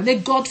woman, a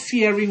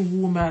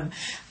God-fearing woman.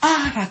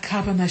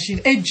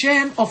 A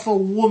gem of a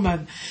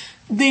woman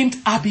named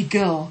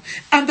Abigail.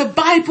 And the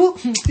Bible,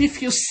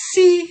 if you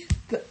see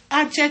the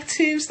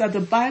adjectives that the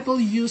Bible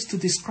used to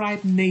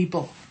describe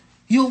Nabal,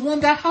 you'll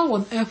wonder how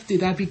on earth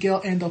did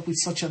Abigail end up with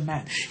such a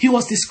man. He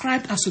was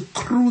described as a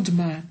crude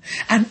man,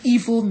 an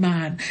evil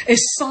man, a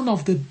son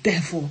of the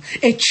devil,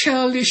 a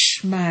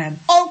churlish man,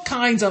 all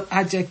kinds of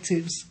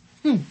adjectives.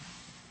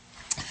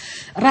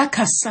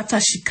 Rakasata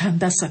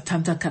shikanda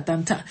satanda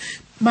kadanta.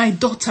 My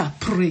daughter,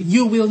 pray.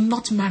 You will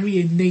not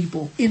marry a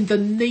neighbor in the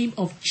name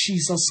of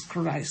Jesus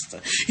Christ.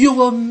 You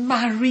will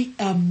marry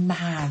a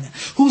man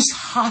whose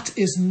heart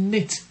is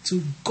knit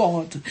to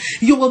God.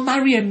 You will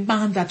marry a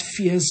man that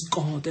fears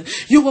God.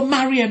 You will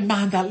marry a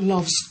man that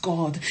loves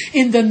God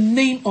in the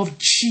name of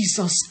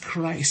Jesus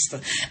Christ.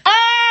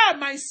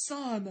 My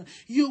son,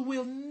 you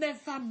will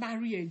never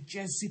marry a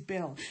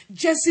Jezebel.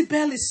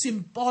 Jezebel is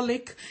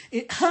symbolic,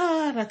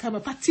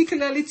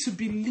 particularly to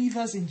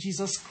believers in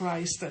Jesus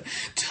Christ.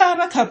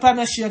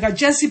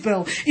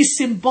 Jezebel is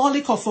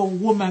symbolic of a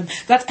woman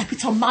that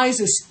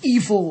epitomizes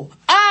evil.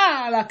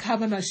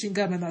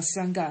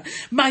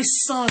 My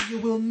son, you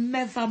will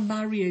never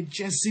marry a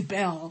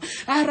Jezebel.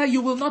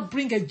 You will not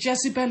bring a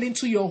Jezebel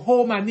into your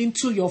home and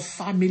into your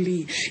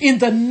family. In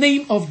the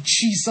name of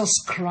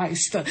Jesus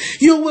Christ.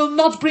 You will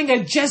not bring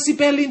a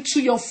Jezebel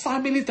into your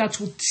family that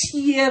will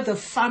tear the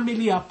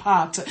family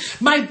apart.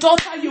 My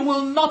daughter, you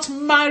will not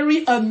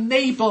marry a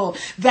neighbor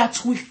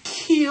that will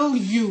kill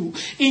you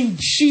in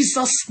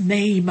Jesus'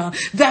 name,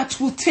 that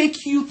will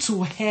take you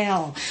to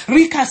hell.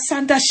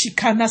 Rikasanda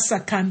shikana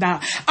sakanda.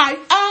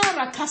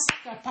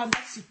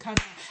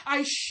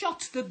 I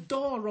shut the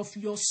door of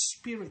your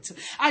spirit.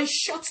 I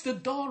shut the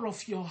door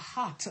of your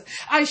heart.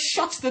 I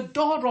shut the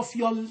door of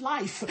your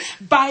life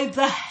by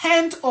the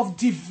hand of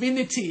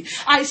divinity.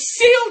 I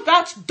seal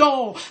that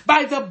door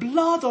by the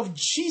blood of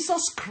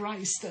Jesus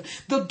Christ.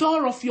 The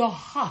door of your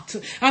heart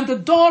and the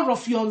door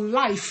of your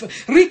life.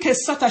 Rike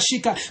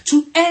Satashika,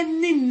 to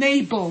any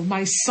neighbor,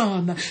 my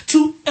son,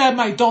 to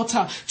my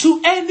daughter,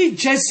 to any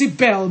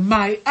Jezebel,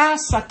 my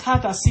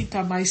Asakada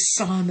Sika, my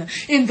son,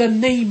 in the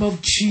name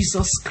of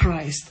Jesus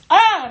Christ.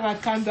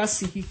 Rakanda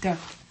Sihika.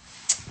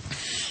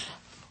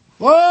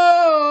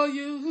 Oh,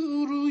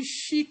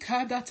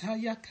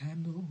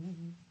 Yurushikadatayakano.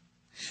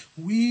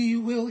 We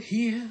will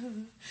hear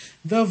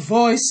the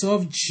voice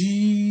of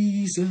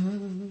Jesus,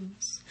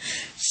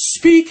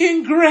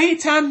 speaking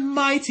great and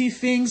mighty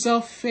things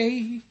of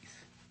faith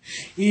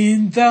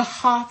in the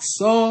hearts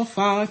of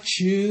our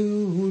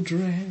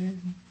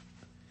children.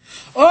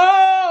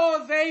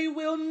 Oh, they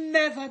will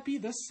never be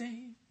the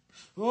same.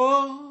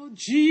 Oh,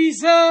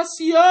 Jesus,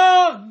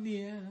 you're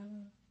near.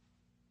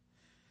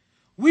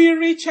 We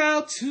reach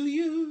out to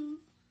you.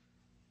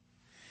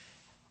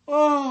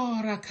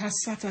 Oh,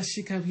 Rakasata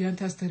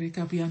Shikabianta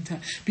Sterekabianta.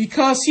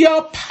 Because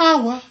your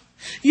power,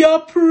 your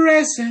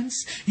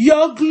presence,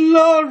 your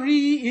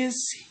glory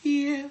is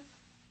here.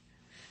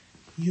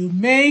 You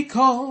make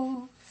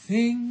all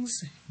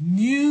things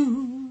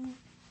new.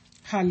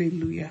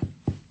 Hallelujah.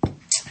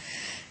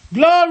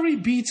 Glory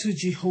be to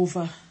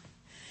Jehovah.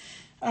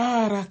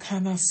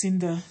 Rakana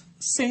Sinda,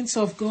 saints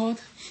of God.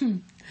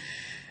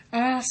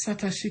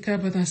 Satashika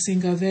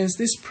Badasinga. There's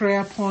this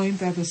prayer point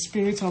that the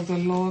Spirit of the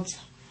Lord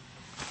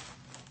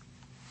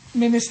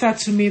ministered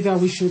to me that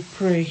we should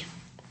pray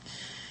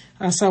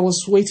as I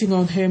was waiting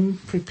on him,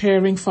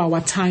 preparing for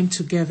our time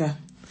together.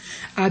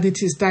 And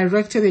it is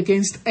directed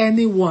against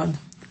anyone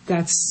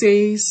that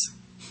says,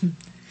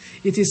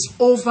 it is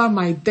over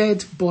my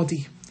dead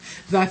body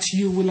that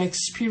you will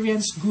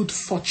experience good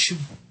fortune,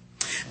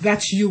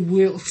 that you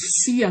will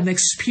see and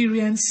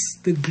experience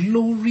the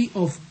glory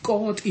of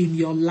God in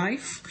your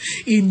life,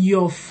 in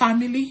your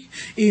family,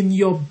 in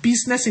your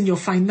business, in your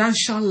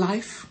financial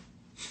life.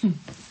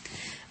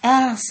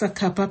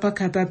 Sakapapa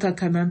Kadata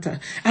Kananta.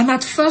 And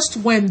at first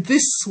when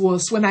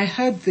I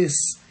heard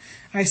this,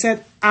 I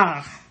said,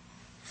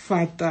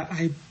 Father,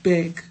 I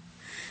beg.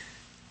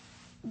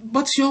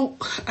 But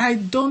I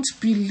don't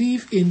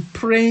believe in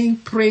praying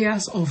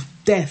prayers of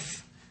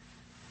death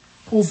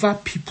over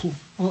people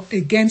or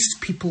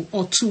against people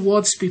or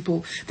towards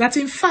people. That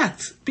in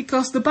fact,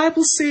 because the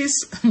Bible says,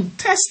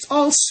 test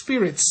all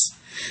spirits.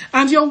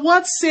 And your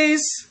word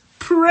says,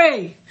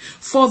 pray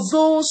for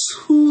those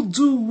who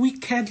do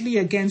wickedly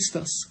against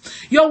us.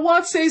 Your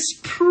word says,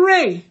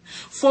 pray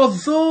for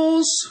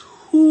those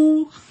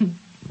who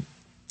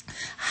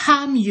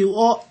harm you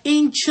or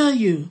injure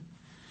you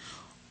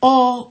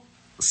or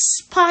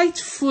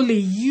spitefully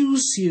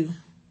use you.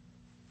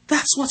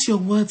 That's what your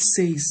word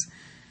says.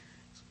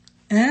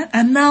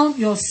 And now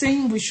you're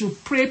saying we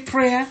should pray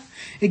prayer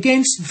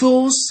against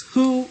those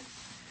who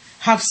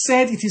have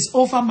said it is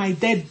over my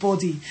dead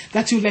body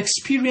that you'll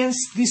experience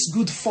this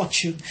good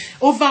fortune.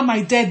 Over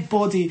my dead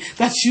body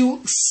that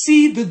you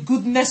see the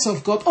goodness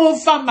of God.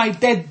 Over my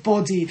dead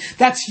body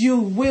that you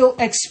will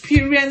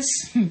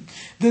experience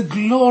the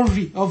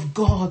glory of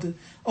God.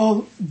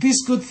 Or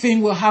this good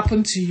thing will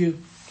happen to you.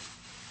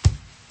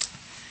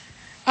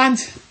 And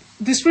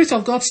the Spirit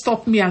of God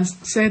stopped me and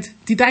said,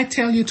 did I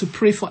tell you to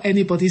pray for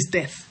anybody's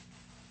death?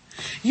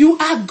 You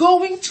are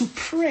going to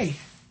pray.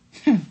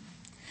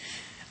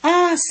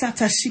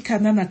 Satashika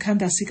nana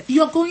kanda sika.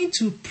 You're going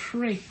to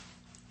pray.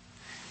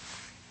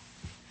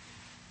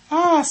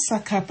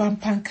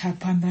 Sakabampanka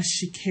pana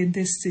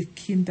shikende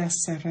sekinda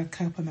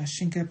saraka pana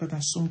shinga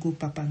pana songo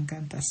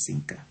babanganda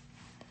sinka.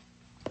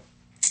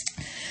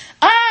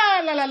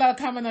 la la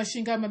kamana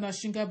shinga bana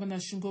shinga bana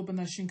shingo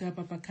bana shinga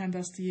baba kanda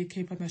stiye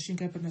ke bana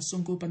shinga bana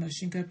songo bana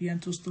shinga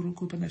bianto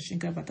sturuku bana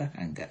shinga bata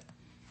hanga.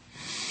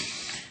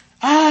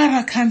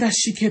 Ara kanda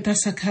shike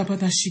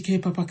tasakaba na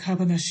shike papa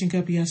kaba na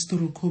shinga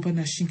biasturuku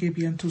bana shinga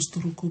bianto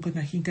sturuku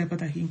bana hinga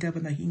bana hinga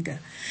bana hinga.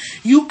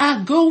 You are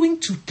going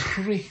to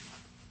pray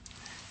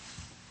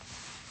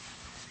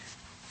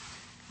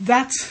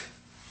that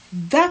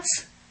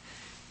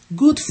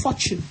good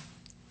fortune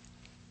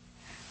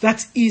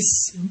that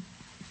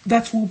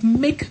will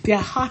make their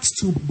hearts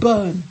to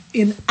burn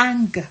in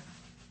anger.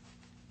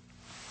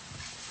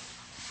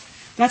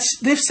 That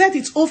they've said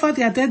it's over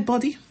their dead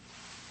body,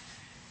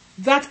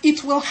 that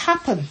it will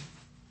happen,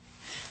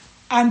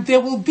 and they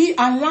will be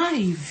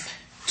alive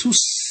to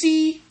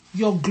see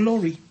your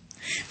glory.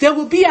 They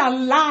will be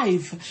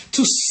alive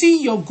to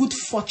see your good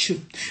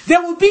fortune. They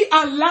will be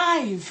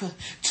alive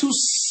to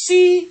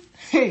see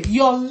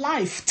your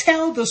life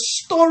tell the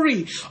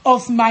story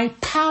of my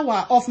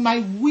power, of my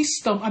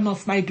wisdom, and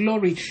of my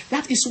glory.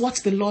 That is what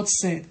the Lord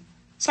said.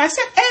 So I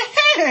said,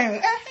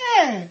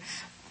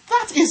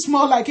 that is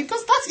more like it,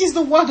 because that is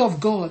the word of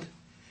God.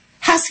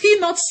 Has he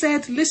not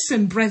said,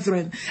 listen,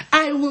 brethren,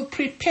 I will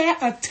prepare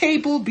a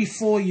table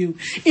before you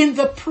in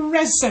the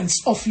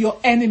presence of your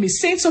enemies?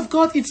 Saints of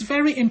God, it's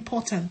very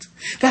important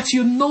that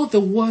you know the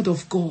word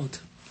of God.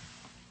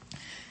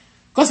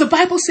 Because the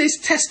Bible says,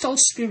 test all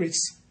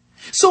spirits.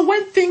 So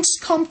when things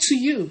come to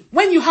you,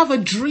 when you have a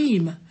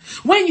dream,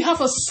 when you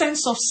have a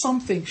sense of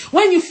something,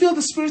 when you feel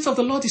the Spirit of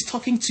the Lord is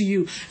talking to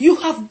you, you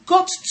have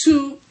got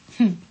to...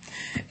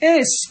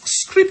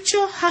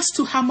 Scripture has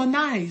to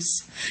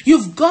harmonize.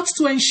 You've got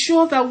to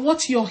ensure that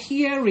what you're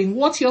hearing,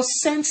 what you're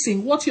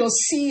sensing, what you're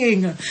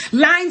seeing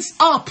lines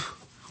up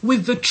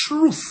with the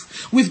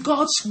truth, with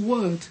God's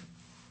word.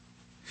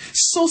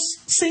 So,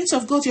 saints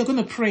of God, you're going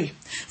to pray.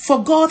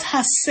 For God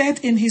has said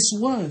in his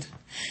word,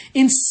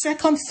 in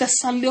 2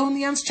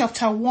 Thessalonians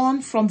chapter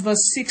 1 from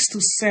verse 6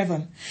 to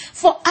 7,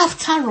 for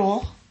after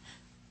all,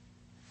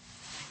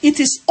 it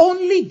is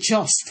only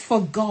just for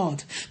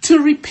God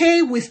to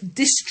repay with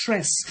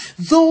distress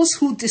those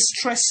who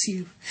distress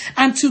you,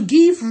 and to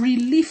give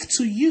relief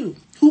to you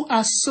who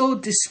are so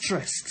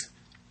distressed.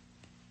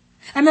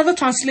 Another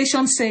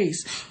translation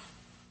says,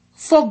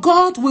 for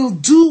God will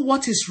do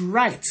what is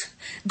right.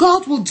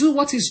 God will do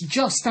what is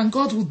just, and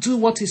God will do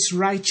what is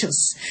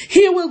righteous.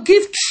 He will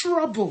give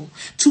trouble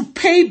to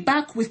pay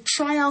back with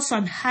trials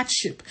and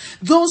hardship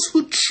those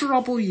who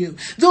trouble you,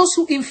 those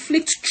who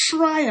inflict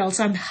trials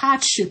and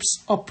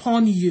hardships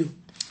upon you.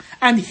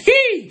 And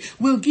he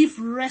will give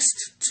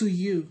rest to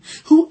you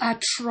who are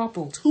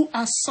troubled, who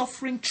are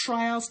suffering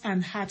trials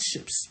and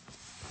hardships.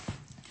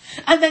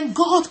 And then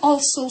God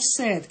also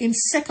said in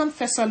 2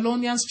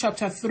 Thessalonians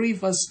chapter 3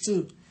 verse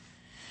 2,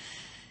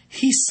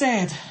 he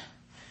said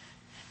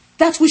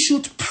that we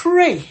should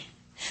pray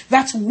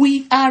that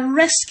we are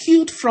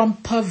rescued from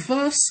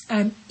perverse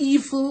and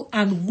evil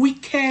and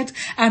wicked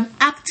and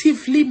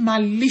actively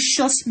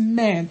malicious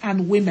men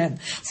and women,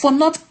 for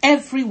not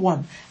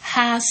everyone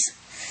has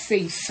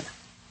faith.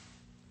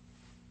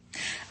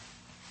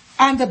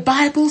 And the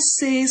Bible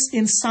says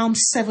in Psalm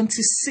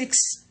 76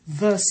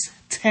 verse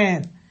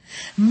 10,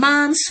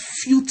 man's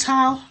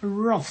futile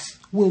wrath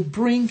will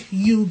bring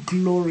you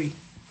glory.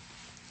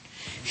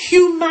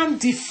 Human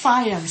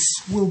defiance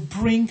will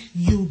bring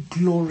you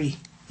glory.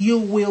 You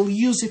will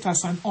use it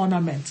as an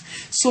ornament.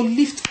 So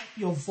lift up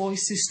your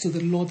voices to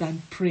the Lord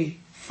and pray.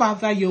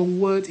 Father, your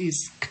word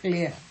is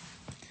clear.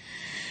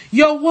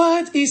 Your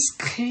word is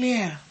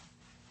clear.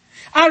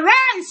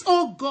 Arise,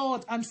 O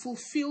God, and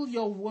fulfill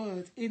your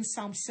word in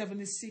Psalm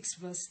 76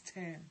 verse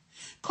 10.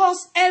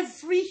 Cause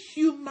every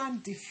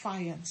human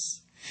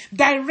defiance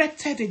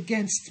directed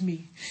against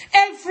me,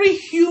 every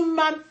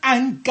human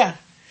anger,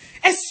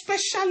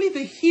 especially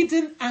the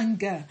hidden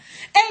anger,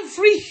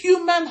 every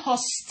human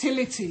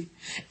hostility,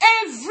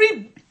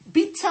 every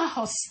bitter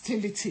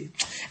hostility,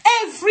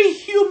 every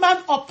human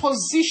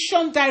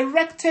opposition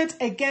directed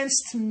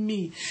against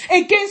me,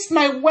 against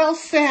my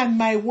welfare and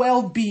my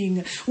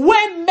well-being,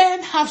 when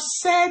men have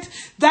said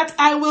that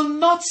I will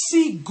not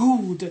see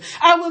good,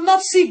 I will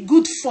not see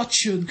good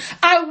fortune,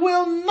 I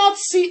will not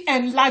see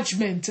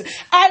enlargement,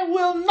 I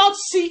will not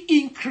see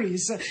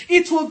increase,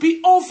 it will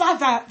be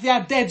over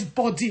their dead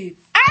body.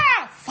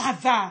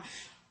 Father,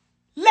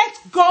 let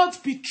God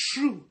be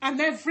true and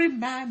every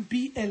man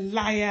be a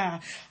liar.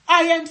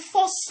 I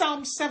enforce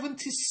Psalm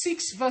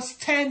 76 verse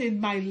 10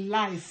 in my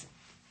life.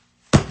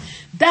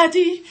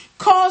 Daddy,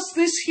 cause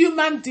this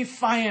human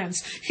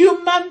defiance,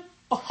 human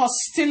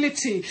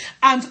hostility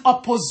and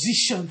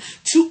opposition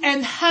to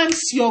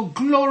enhance your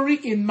glory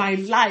in my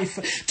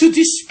life, to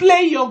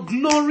display your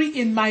glory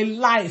in my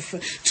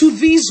life to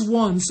these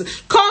ones.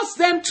 Cause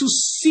them to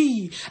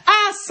see.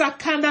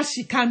 Sakanda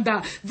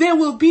Shikanda. They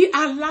will be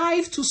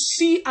alive to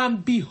see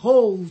and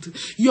behold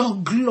your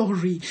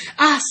glory.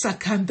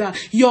 Sakanda,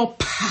 your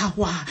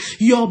power,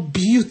 your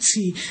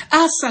beauty.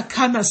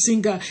 Sakanda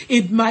Singer,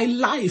 in my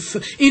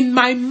life, in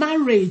my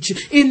marriage,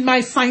 in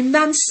my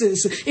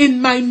finances,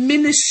 in my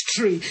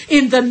ministry,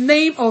 in the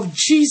name of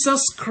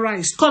Jesus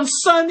Christ, concerning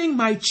concerning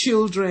my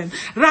children.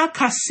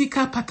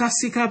 Rakasika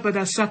patasika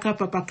badasaka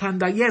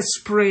papakanda. Yes,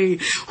 pray.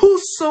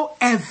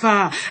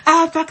 Whosoever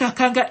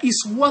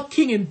is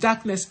working in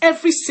darkness,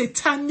 every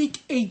satanic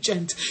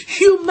agent,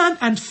 human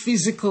and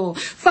physical,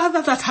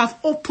 Father, that have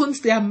opened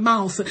their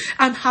mouth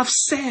and have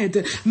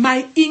said,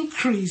 my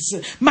increase,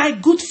 my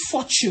good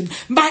fortune,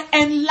 my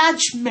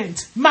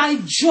enlargement, my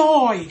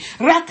joy,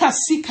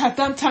 Rakasika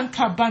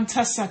dantanka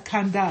banta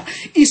sakanda,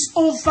 is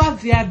over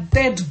their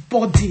dead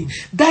body.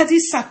 Daddy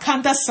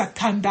sakanda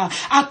sakanda,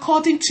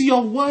 according to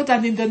your word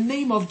and in the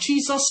name of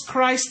Jesus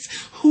Christ,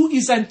 who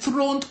is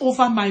enthroned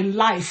over my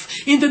life.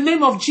 In the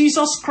name of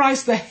Jesus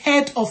Christ, the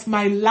head of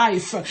my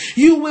life,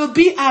 you will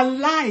be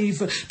alive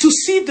to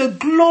see the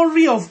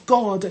glory of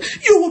God.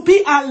 You will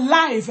be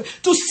alive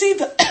to see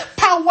the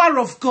power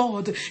of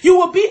God. You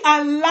will be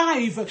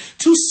alive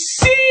to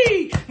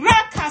see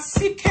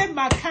Rakasike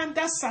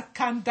Makanda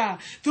Sakanda,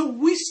 the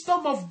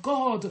wisdom of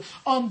God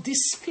on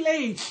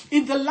display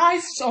in the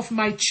lives of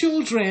my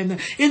children,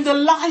 in the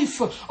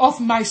life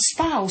of my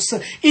spouse,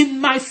 in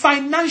my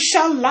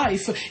financial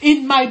life,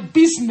 in my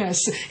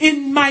business,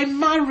 in my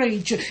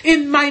marriage,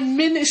 in my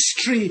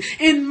ministry,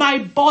 in my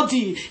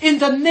body, in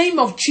the name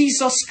of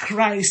Jesus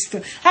Christ.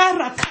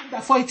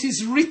 For it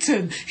is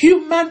written,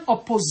 human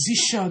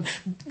opposition,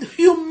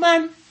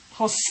 human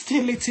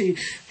hostility,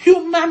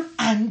 human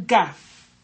anger,